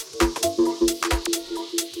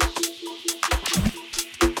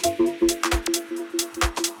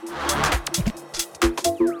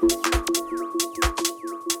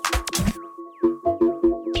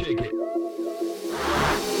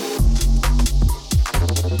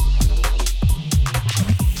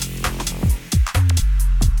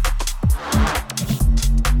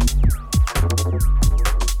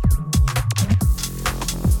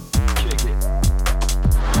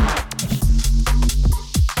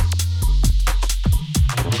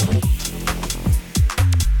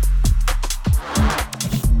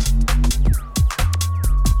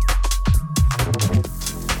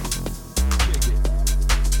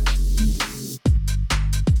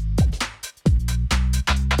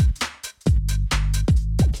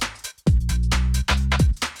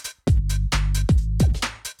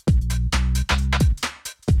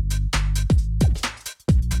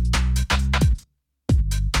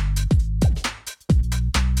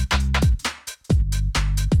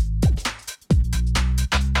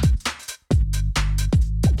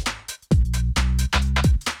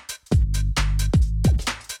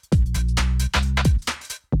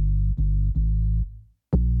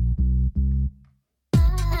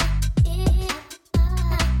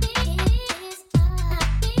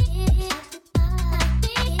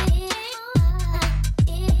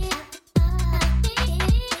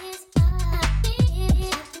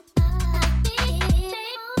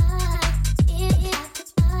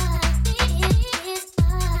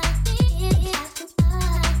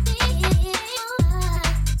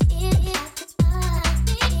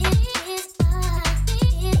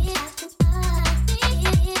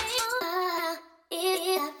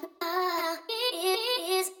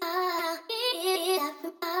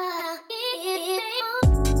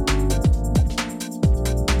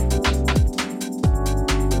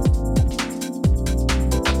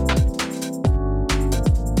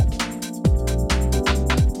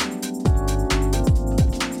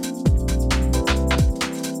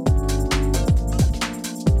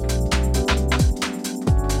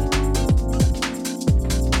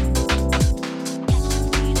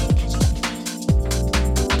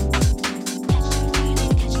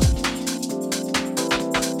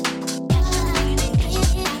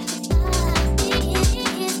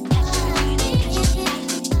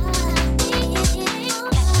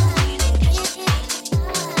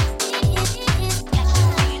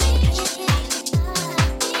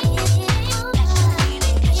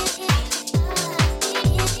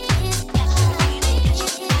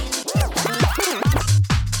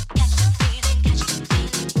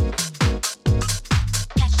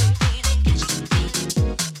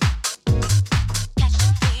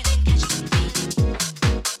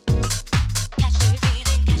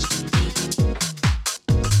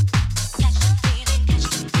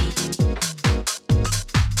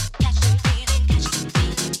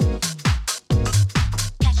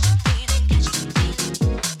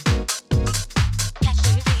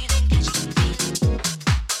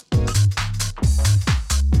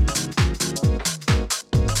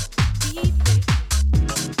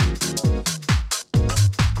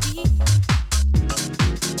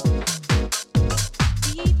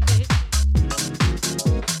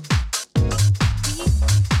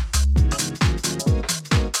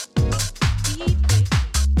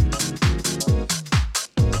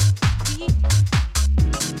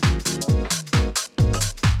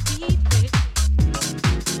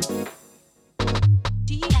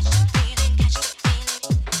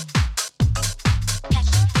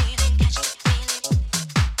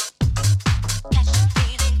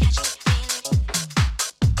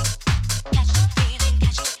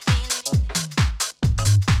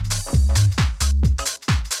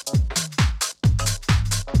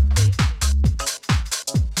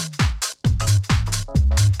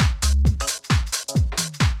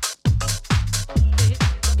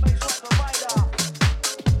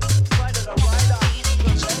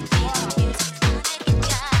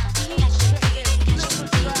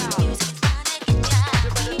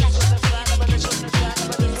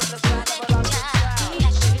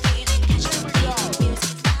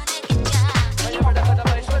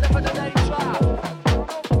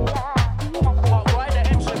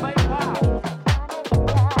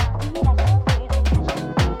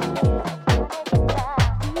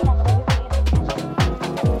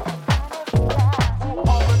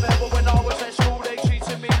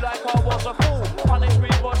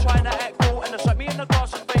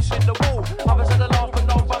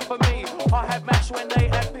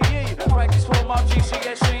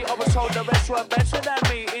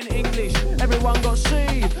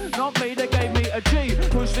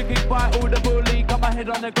 fight all the bully. Got my head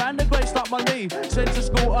on the ground, the grace like my knee. Sent to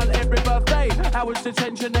school on every birthday. Hours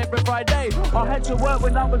detention every Friday. I had to work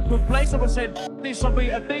when numbers took place. I said, this will be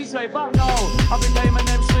a DJ, but no. I became an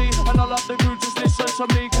MC, and I love the crew, just listen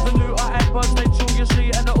to me. Cause I knew I had potential, you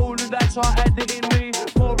see. And all of that I had it in me.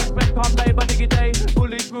 More respect come day by diggy day.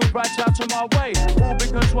 Bullies moved right out to my way. All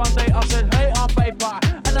because one day I said, hey, I'm paper.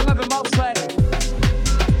 And I'm having my say.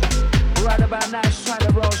 Right about now, it's trying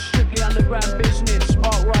to roll strictly underground business.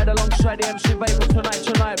 Smart ride alongside the MC Vapor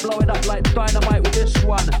tonight. Blow it up like dynamite with this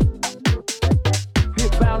one.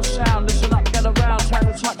 Hit bound sound, listen up, get around, trying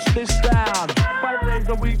to touch this down. 5 days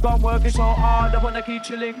a week on working so hard. I wanna keep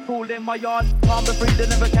chilling, cool in my yard. Can't be free, they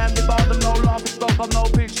never can be bothered. No laughing stock, I'm no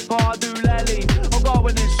picture car, do lally. I'm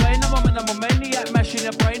going insane, I'm a maniac, mashing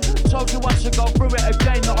your brain. Told you once to go through it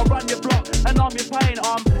again. Not I run your block, and I'm your pain.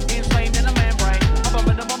 I'm insane in a membrane. I'm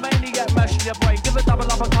a maniac, mashing your brain. Give a double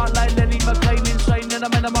up, I can't lie, Lenny McLean. Insane in a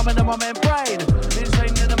membrane.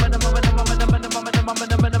 Insane in a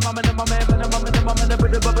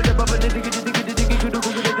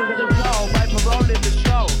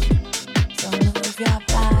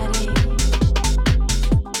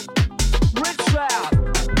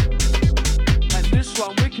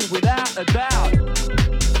without a doubt.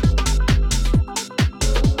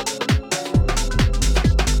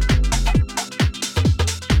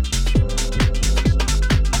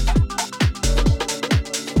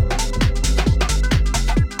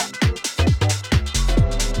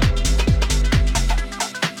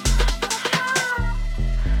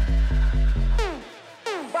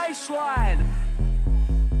 Baseline.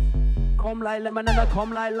 Come like lemon and I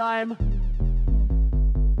come like lime.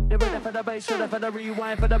 They're ready for the bass, ready for the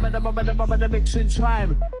rewind, for the minimum and the mixing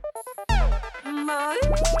time.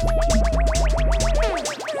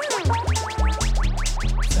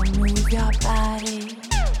 So move your body.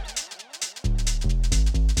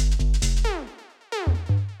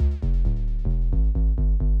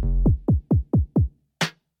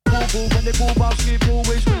 When they ball basketball,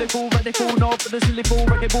 it's really cool, radical, not for the silly ball,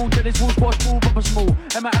 reggae ball, tennis ball, squash ball, proper small.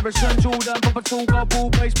 Emma Harrison, Jordan, proper tall, got ball,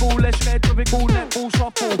 baseball, let's get tropical, netball,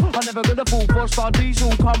 softball. I'm never gonna fall, 4-star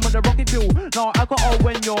diesel, come with a rocket fuel. No, alcohol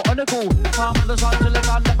when you're on the call. Come on the side till I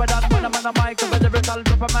got never done when I'm on the mic, of a lyrical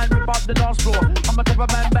proper man, rip up the dance floor. I'm a proper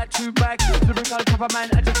man, back to back, lyrical proper man,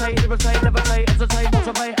 agitate, irritate, levitate, hesitate,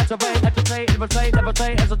 motivate, activate, agitate, irritate,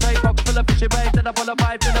 levitate, hesitate, box full of fishy bait, then I pull a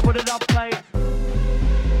pipe, then I put it up, play.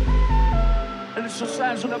 And it's the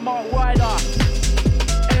sounds of the Mark Ryder,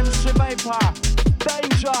 MC Vapor,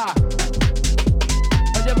 Danger. Are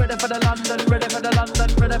you ready for the London, ready for the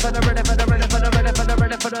London, ready for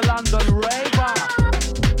the London raver?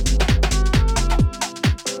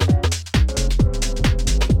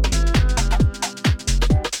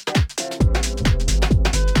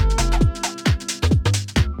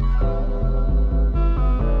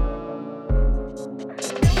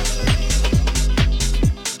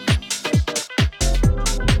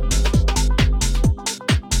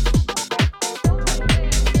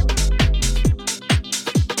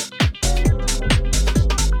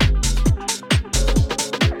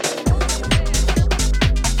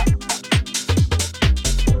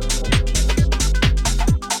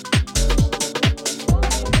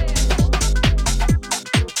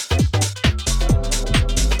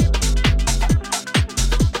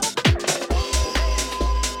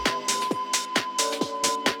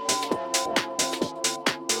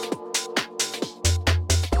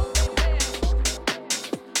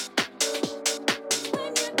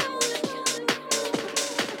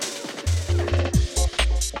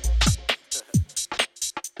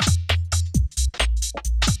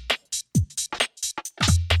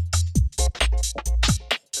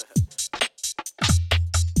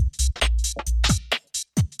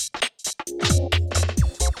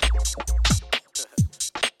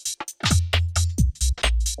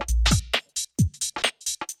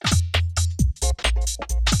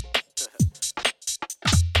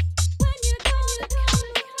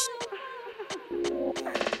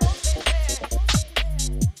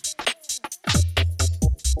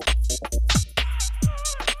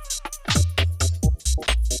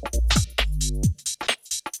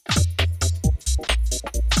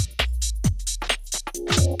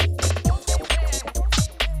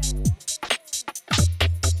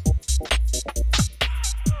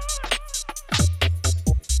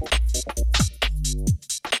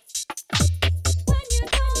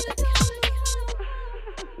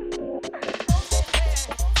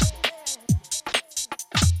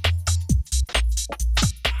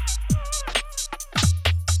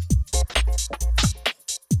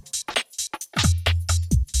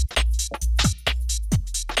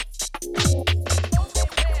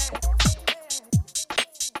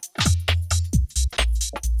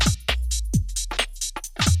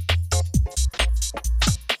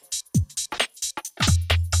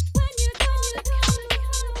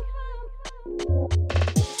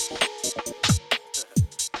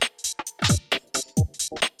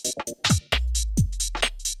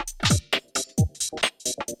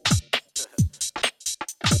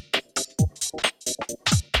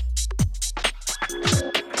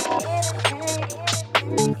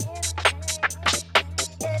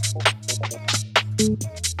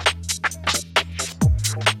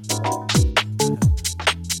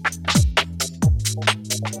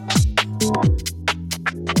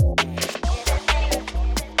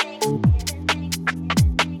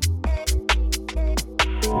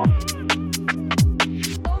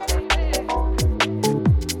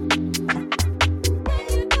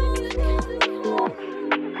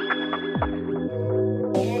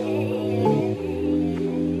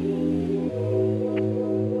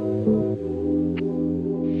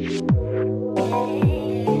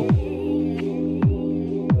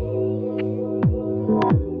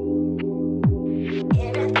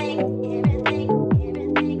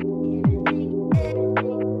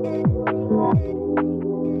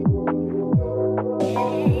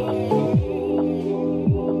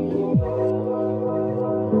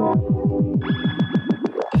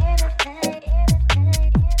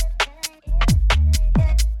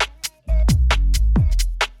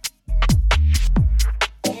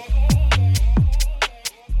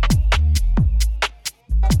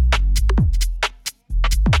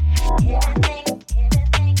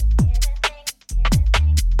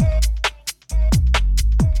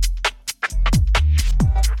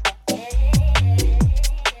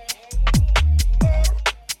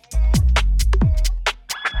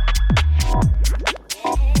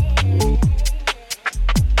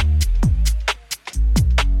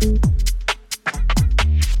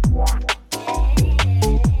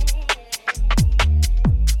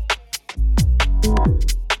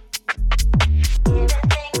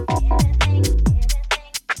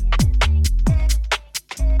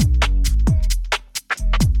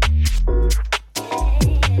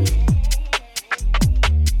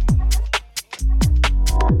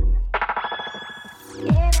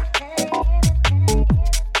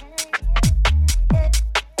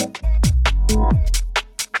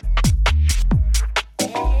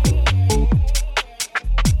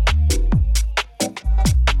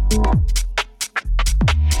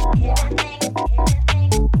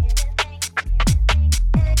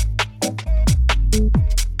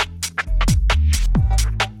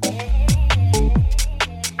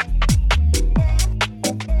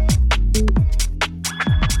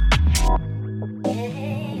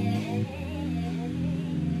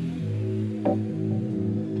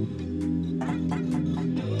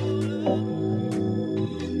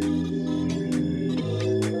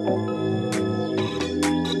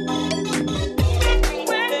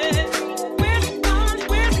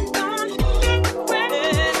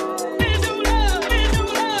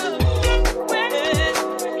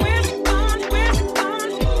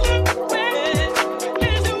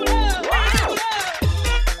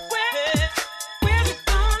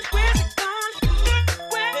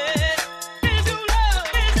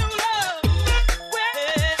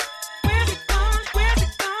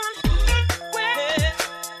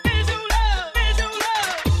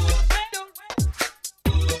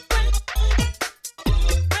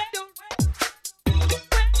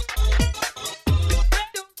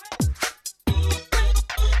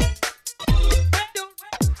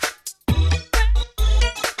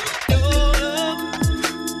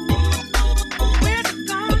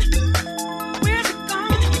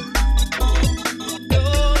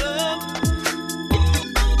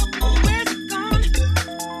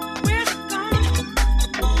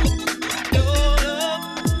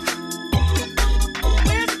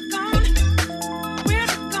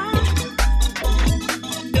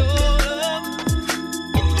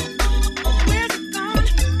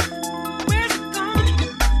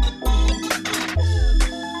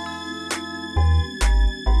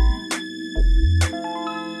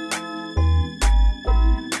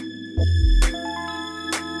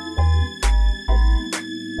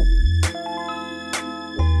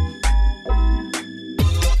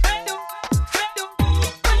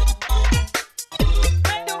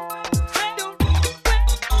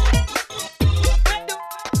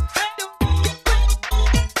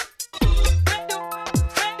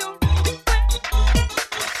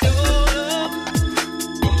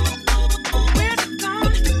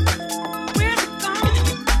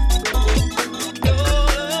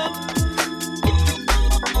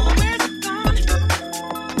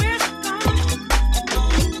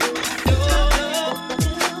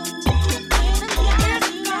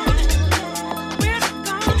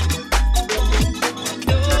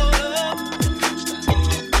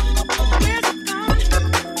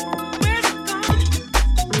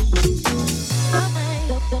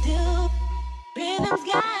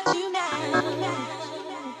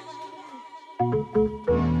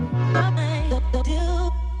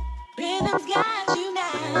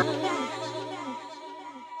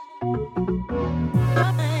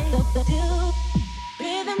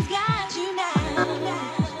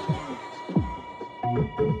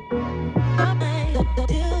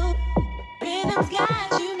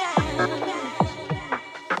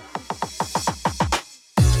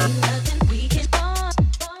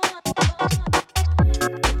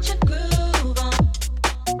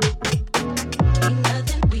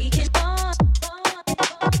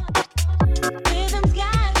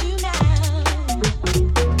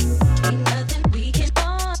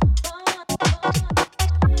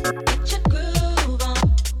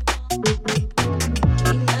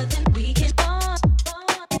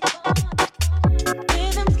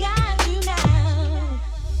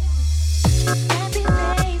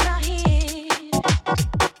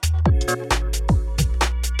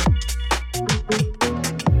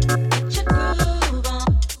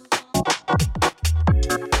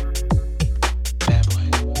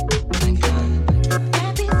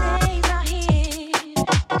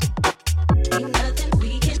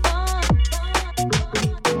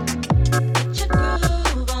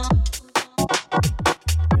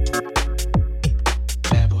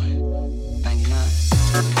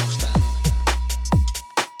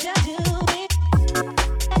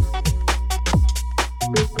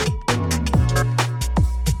 Right,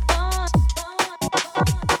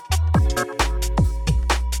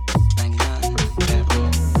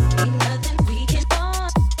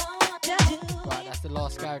 that's the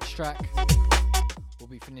last garage track. We'll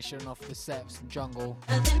be finishing off the set with some jungle.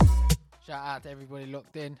 Shout out to everybody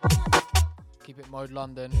locked in. Keep it Mode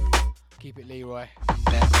London. Keep it Leeroy.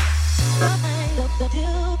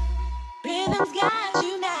 Rhythm's got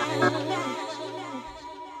you now.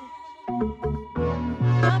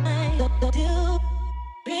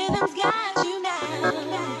 Rhythm's got you now.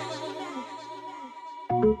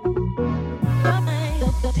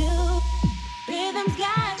 Rhythm's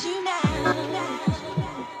got you now.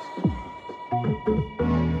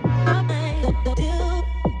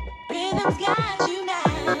 Rhythm's got you now.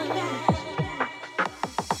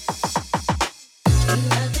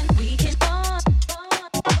 Nothing we can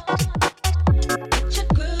put your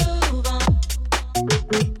groove on.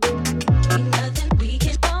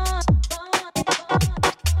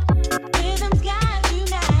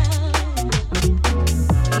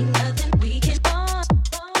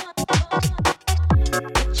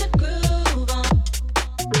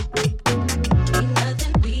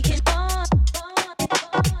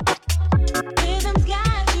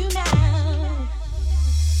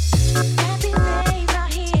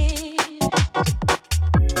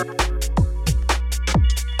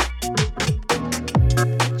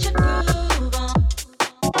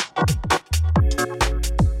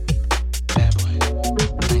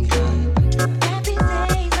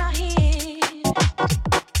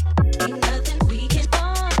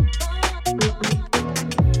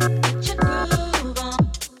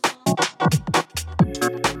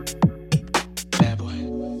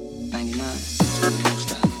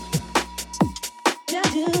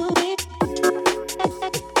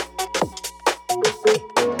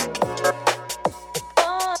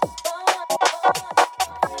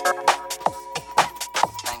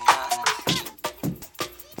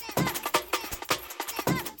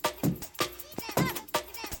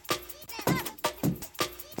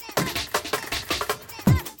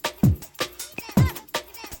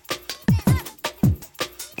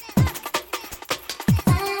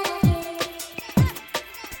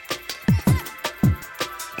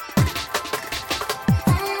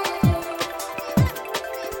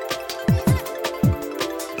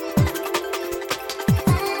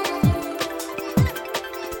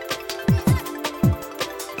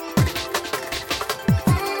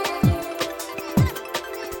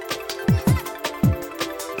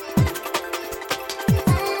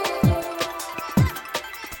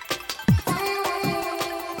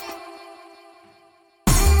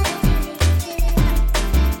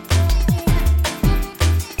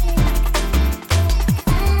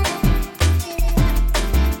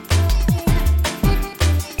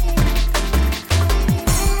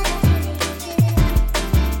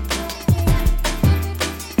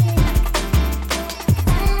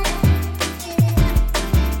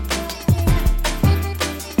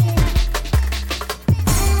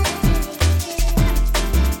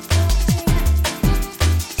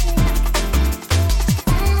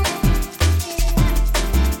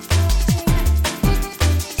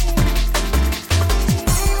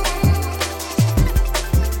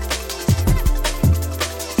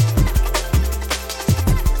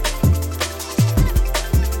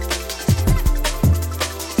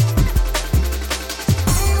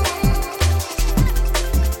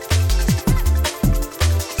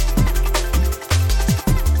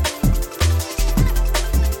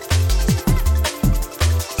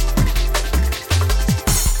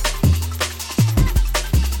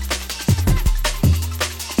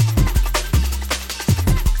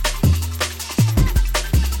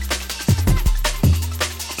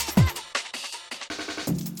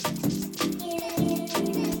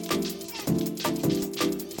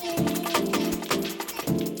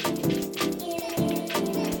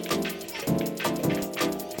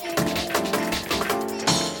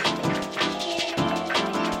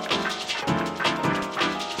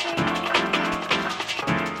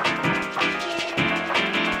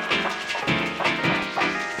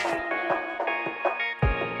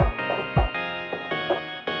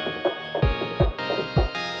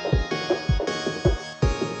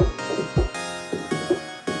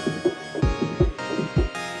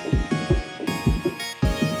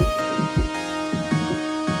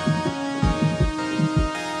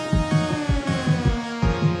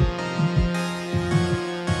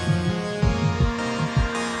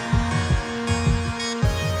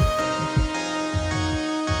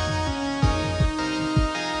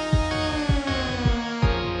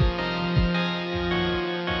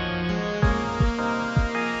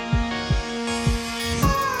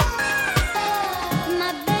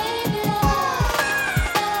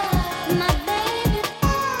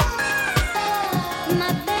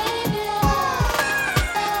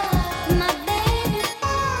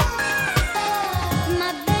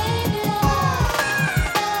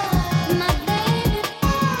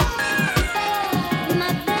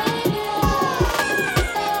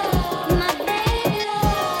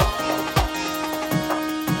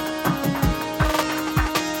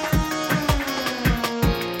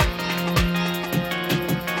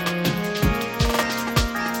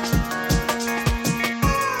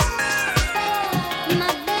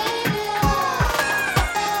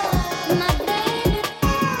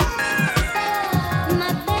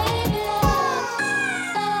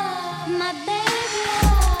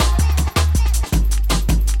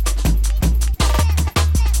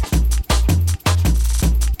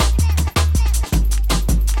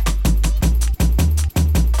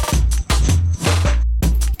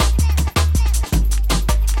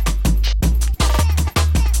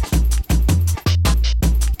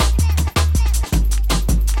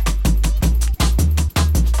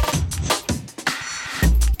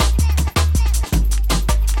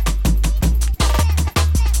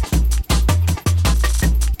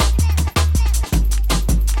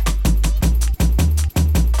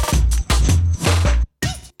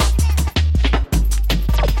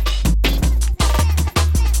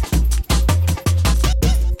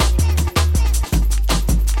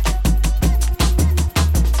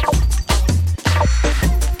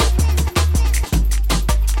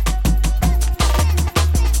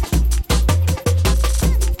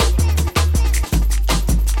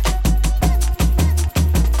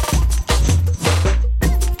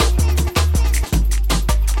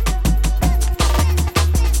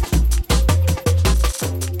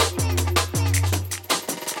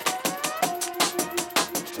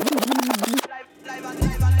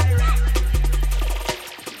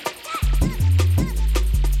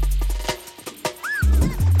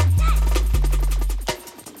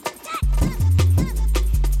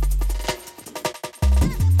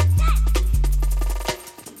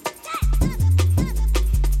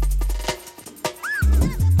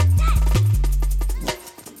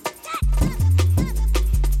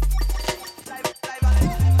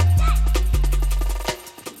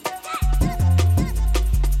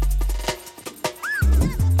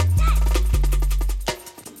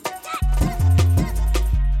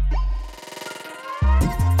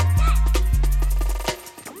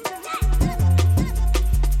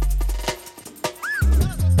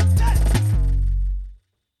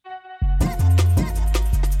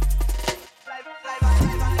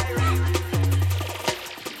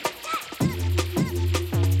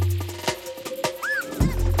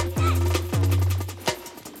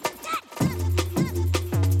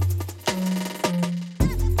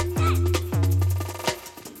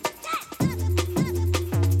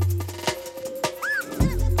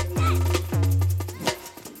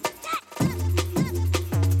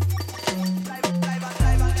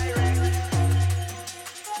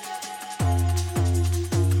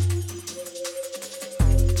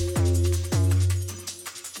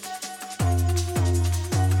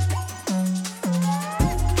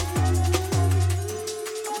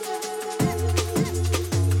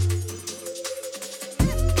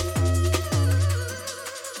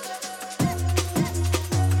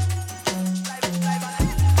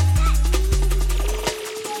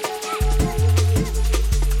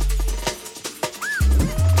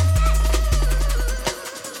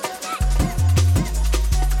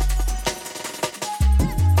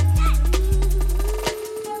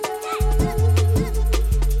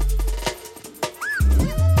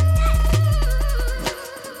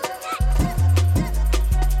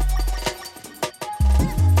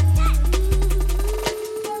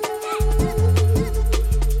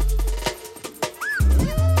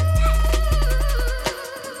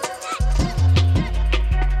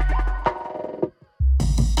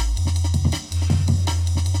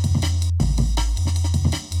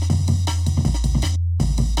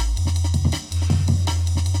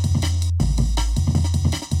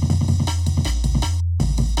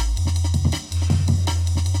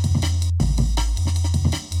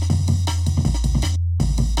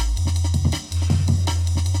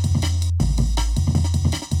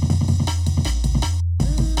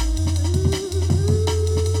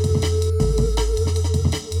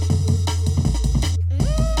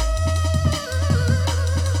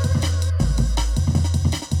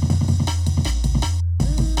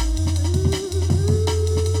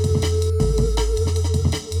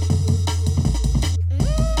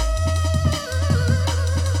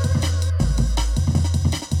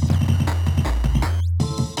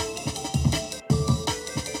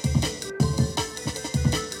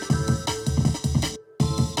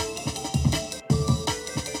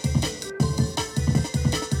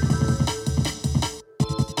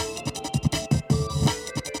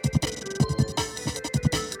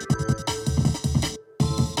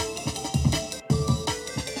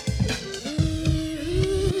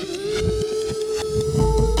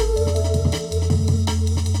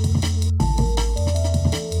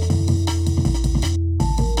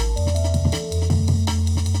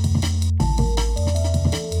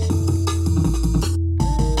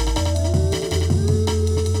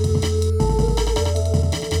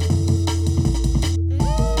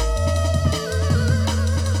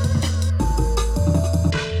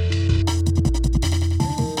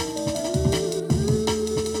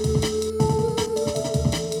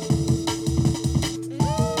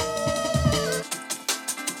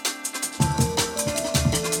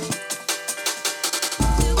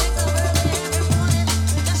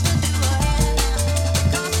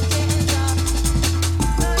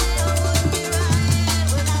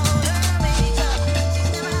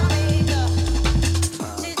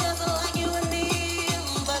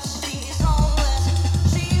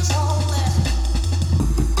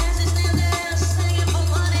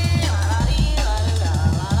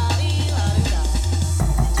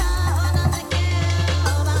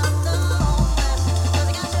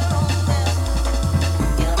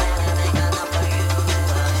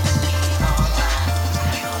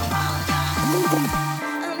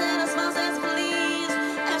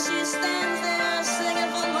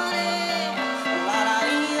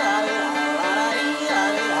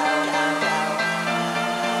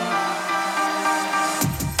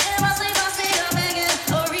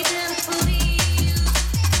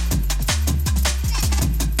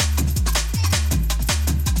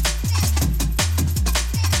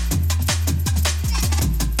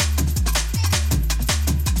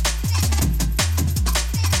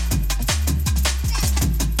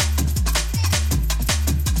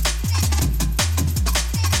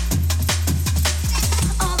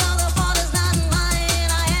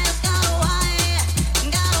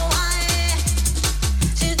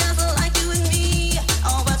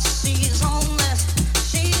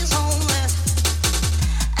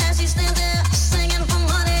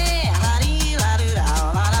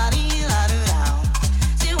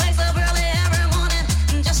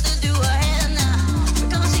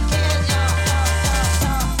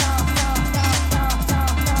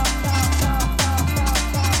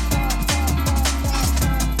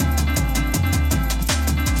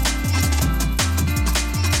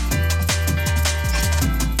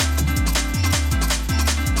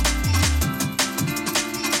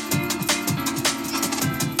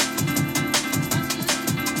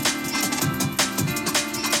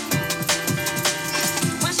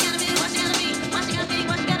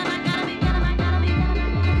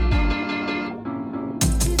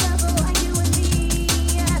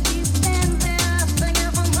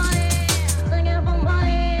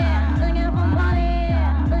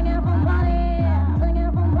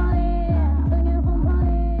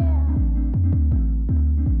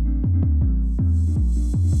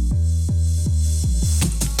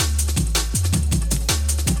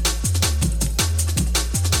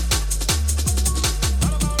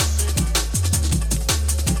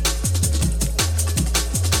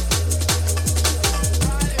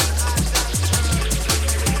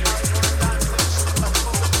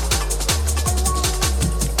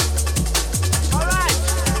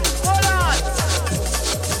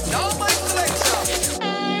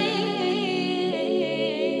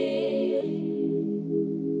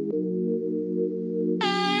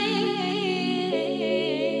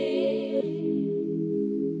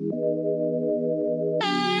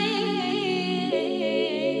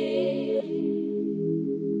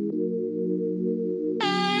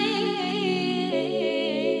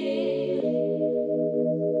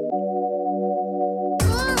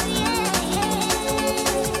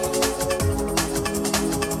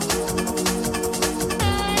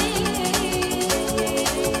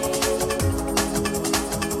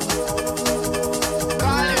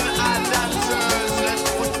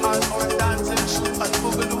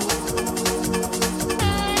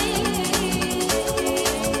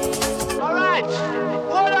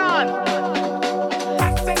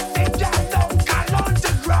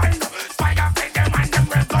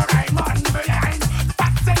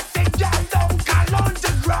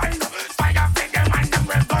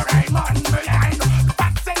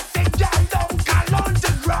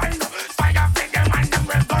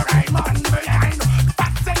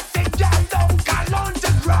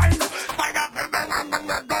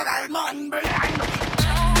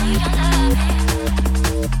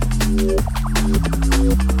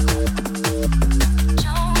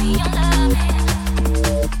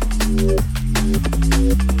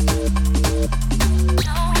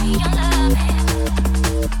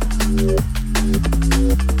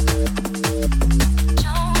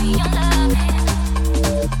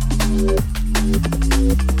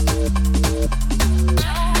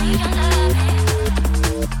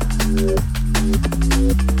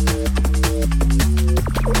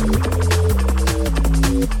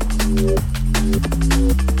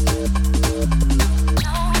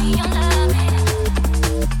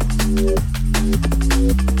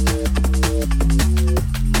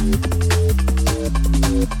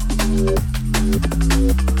 I'm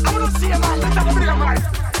gonna see a man, let's have a bit of man.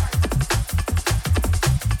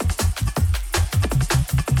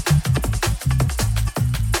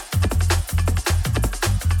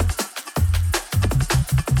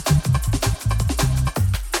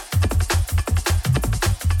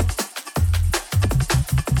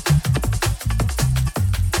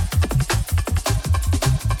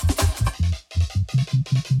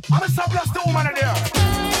 I'm a sub-blast the woman in there.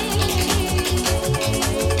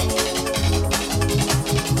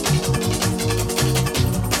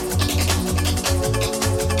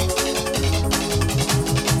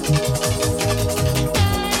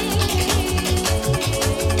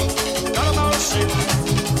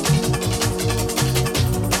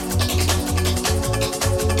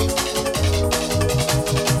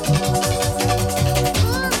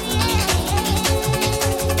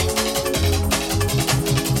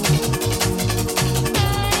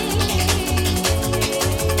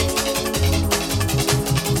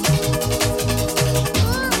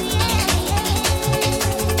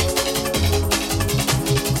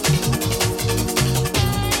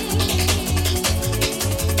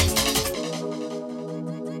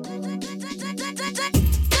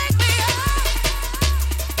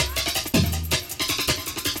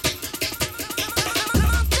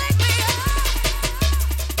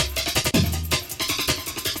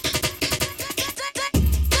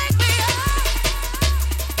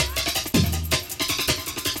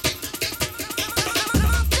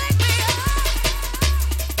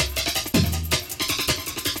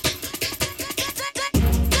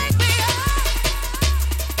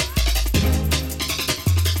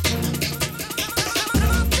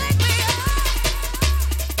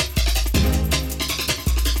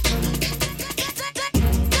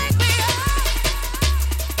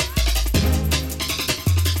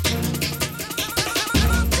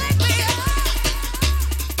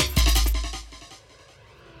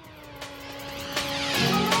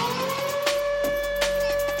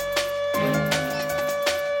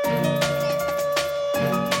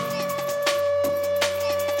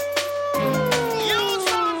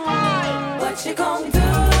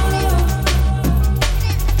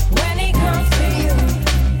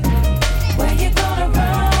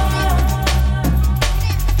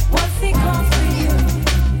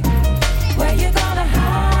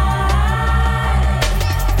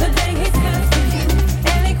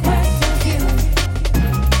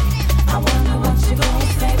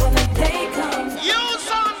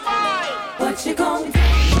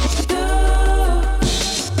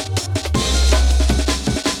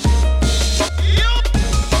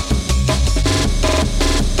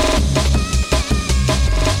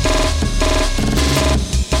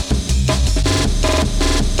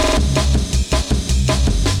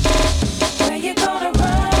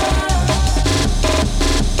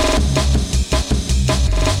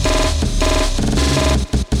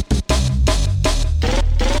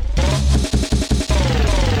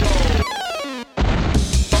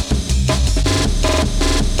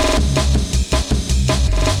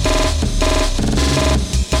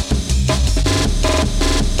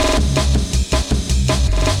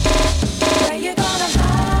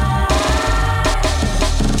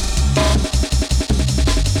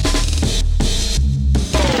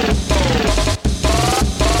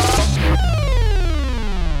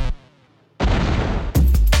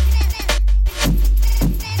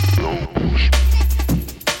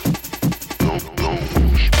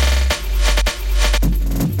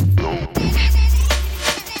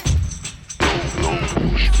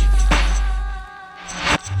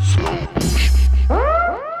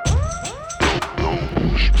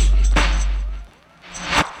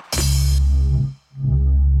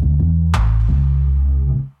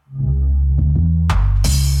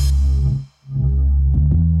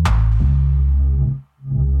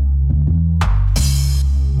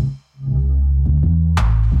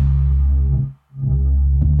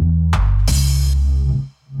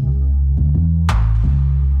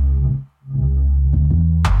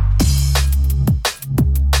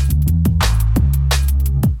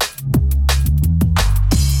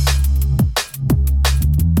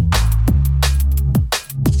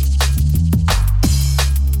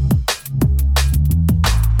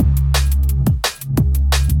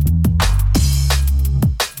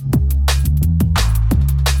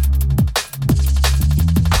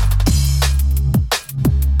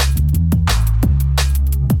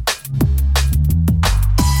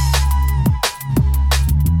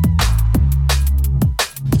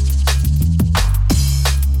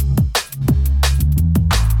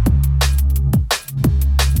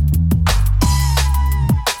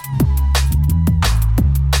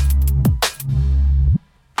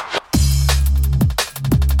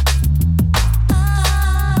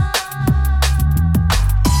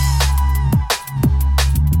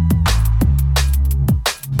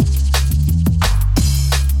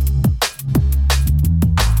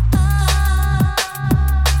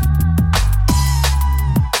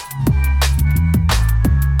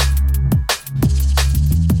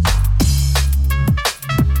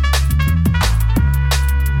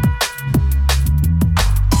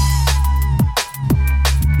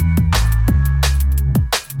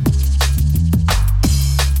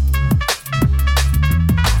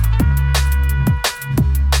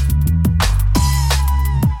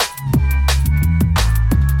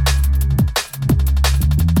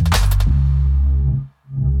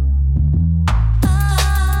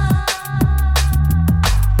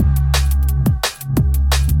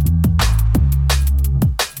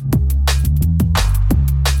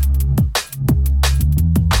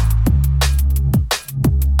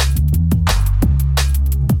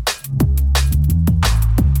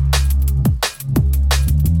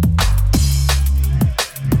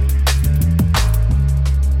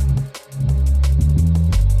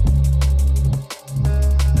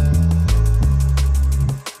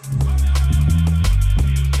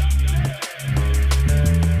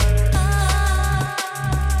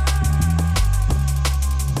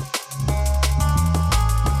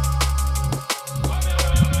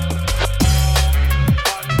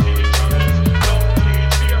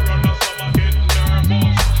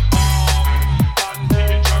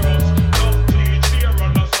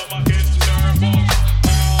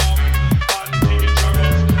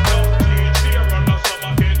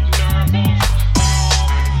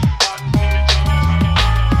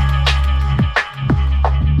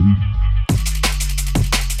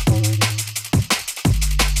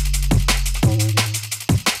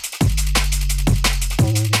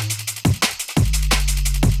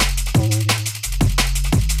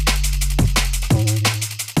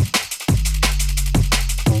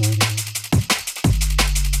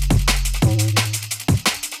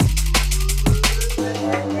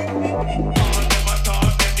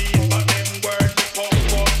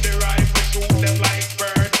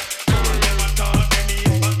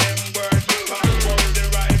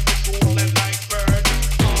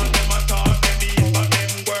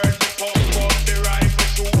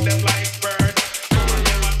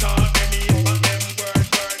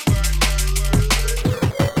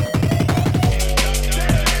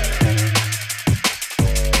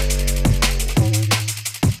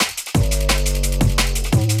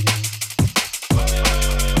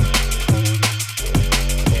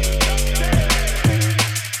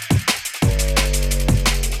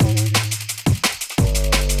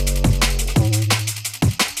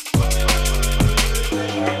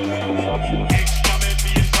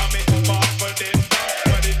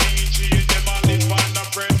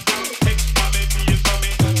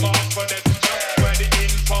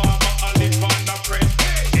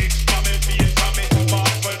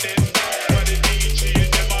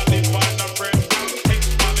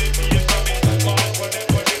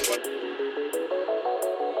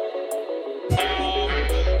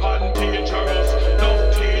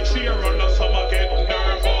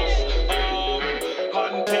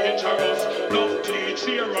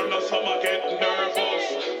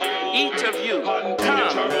 of you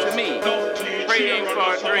come to me, praying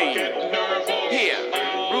for a dream. Here,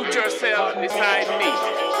 root yourself beside me.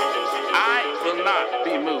 I will not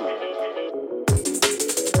be moved.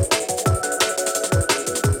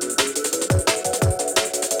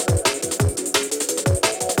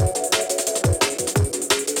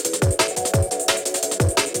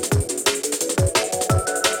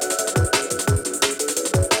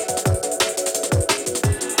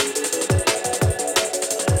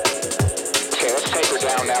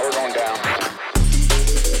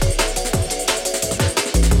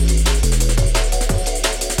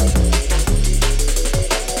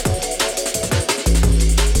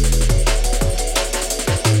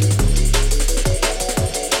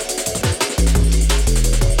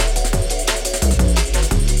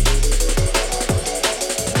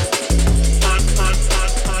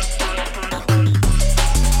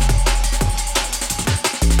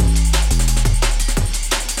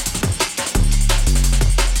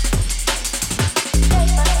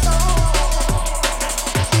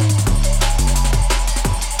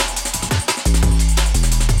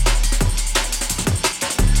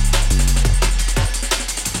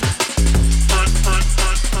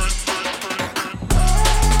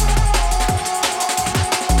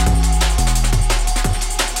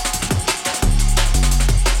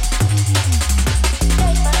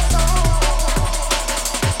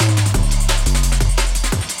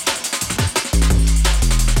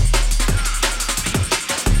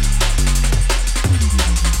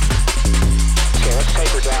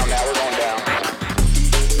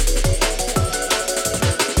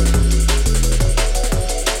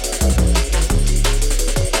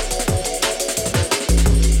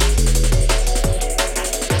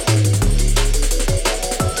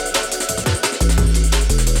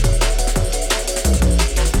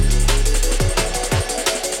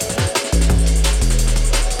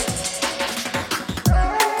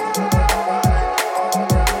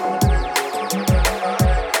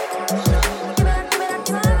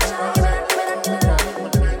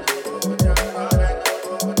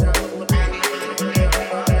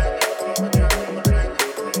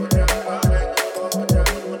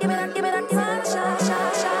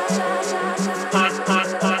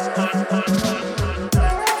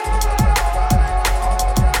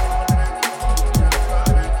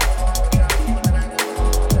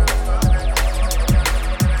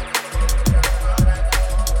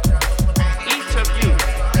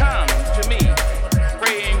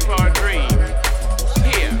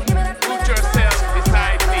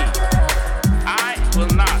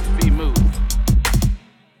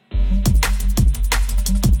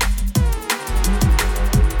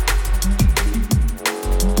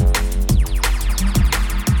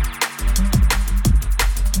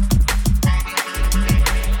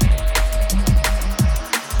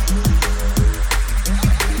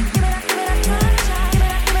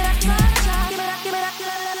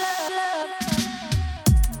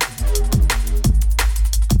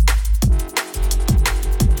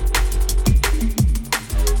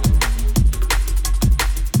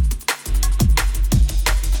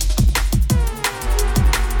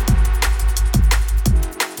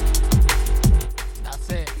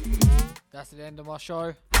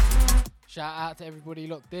 Show. Shout out to everybody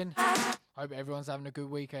locked in. Hope everyone's having a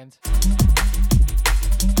good weekend.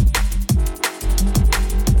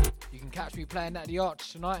 You can catch me playing at the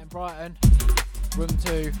Arch tonight in Brighton. Room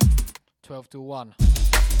 2, 12 till 1.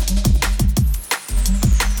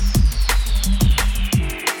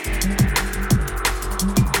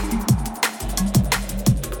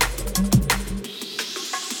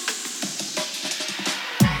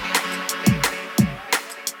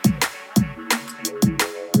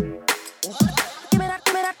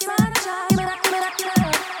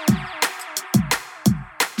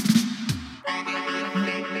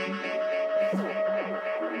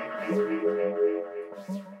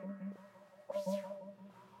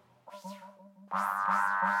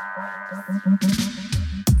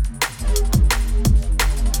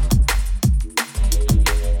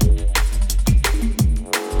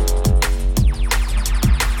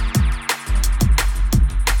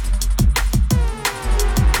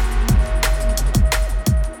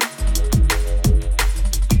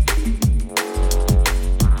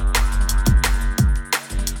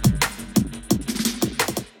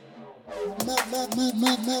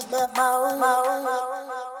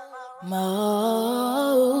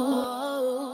 Mo.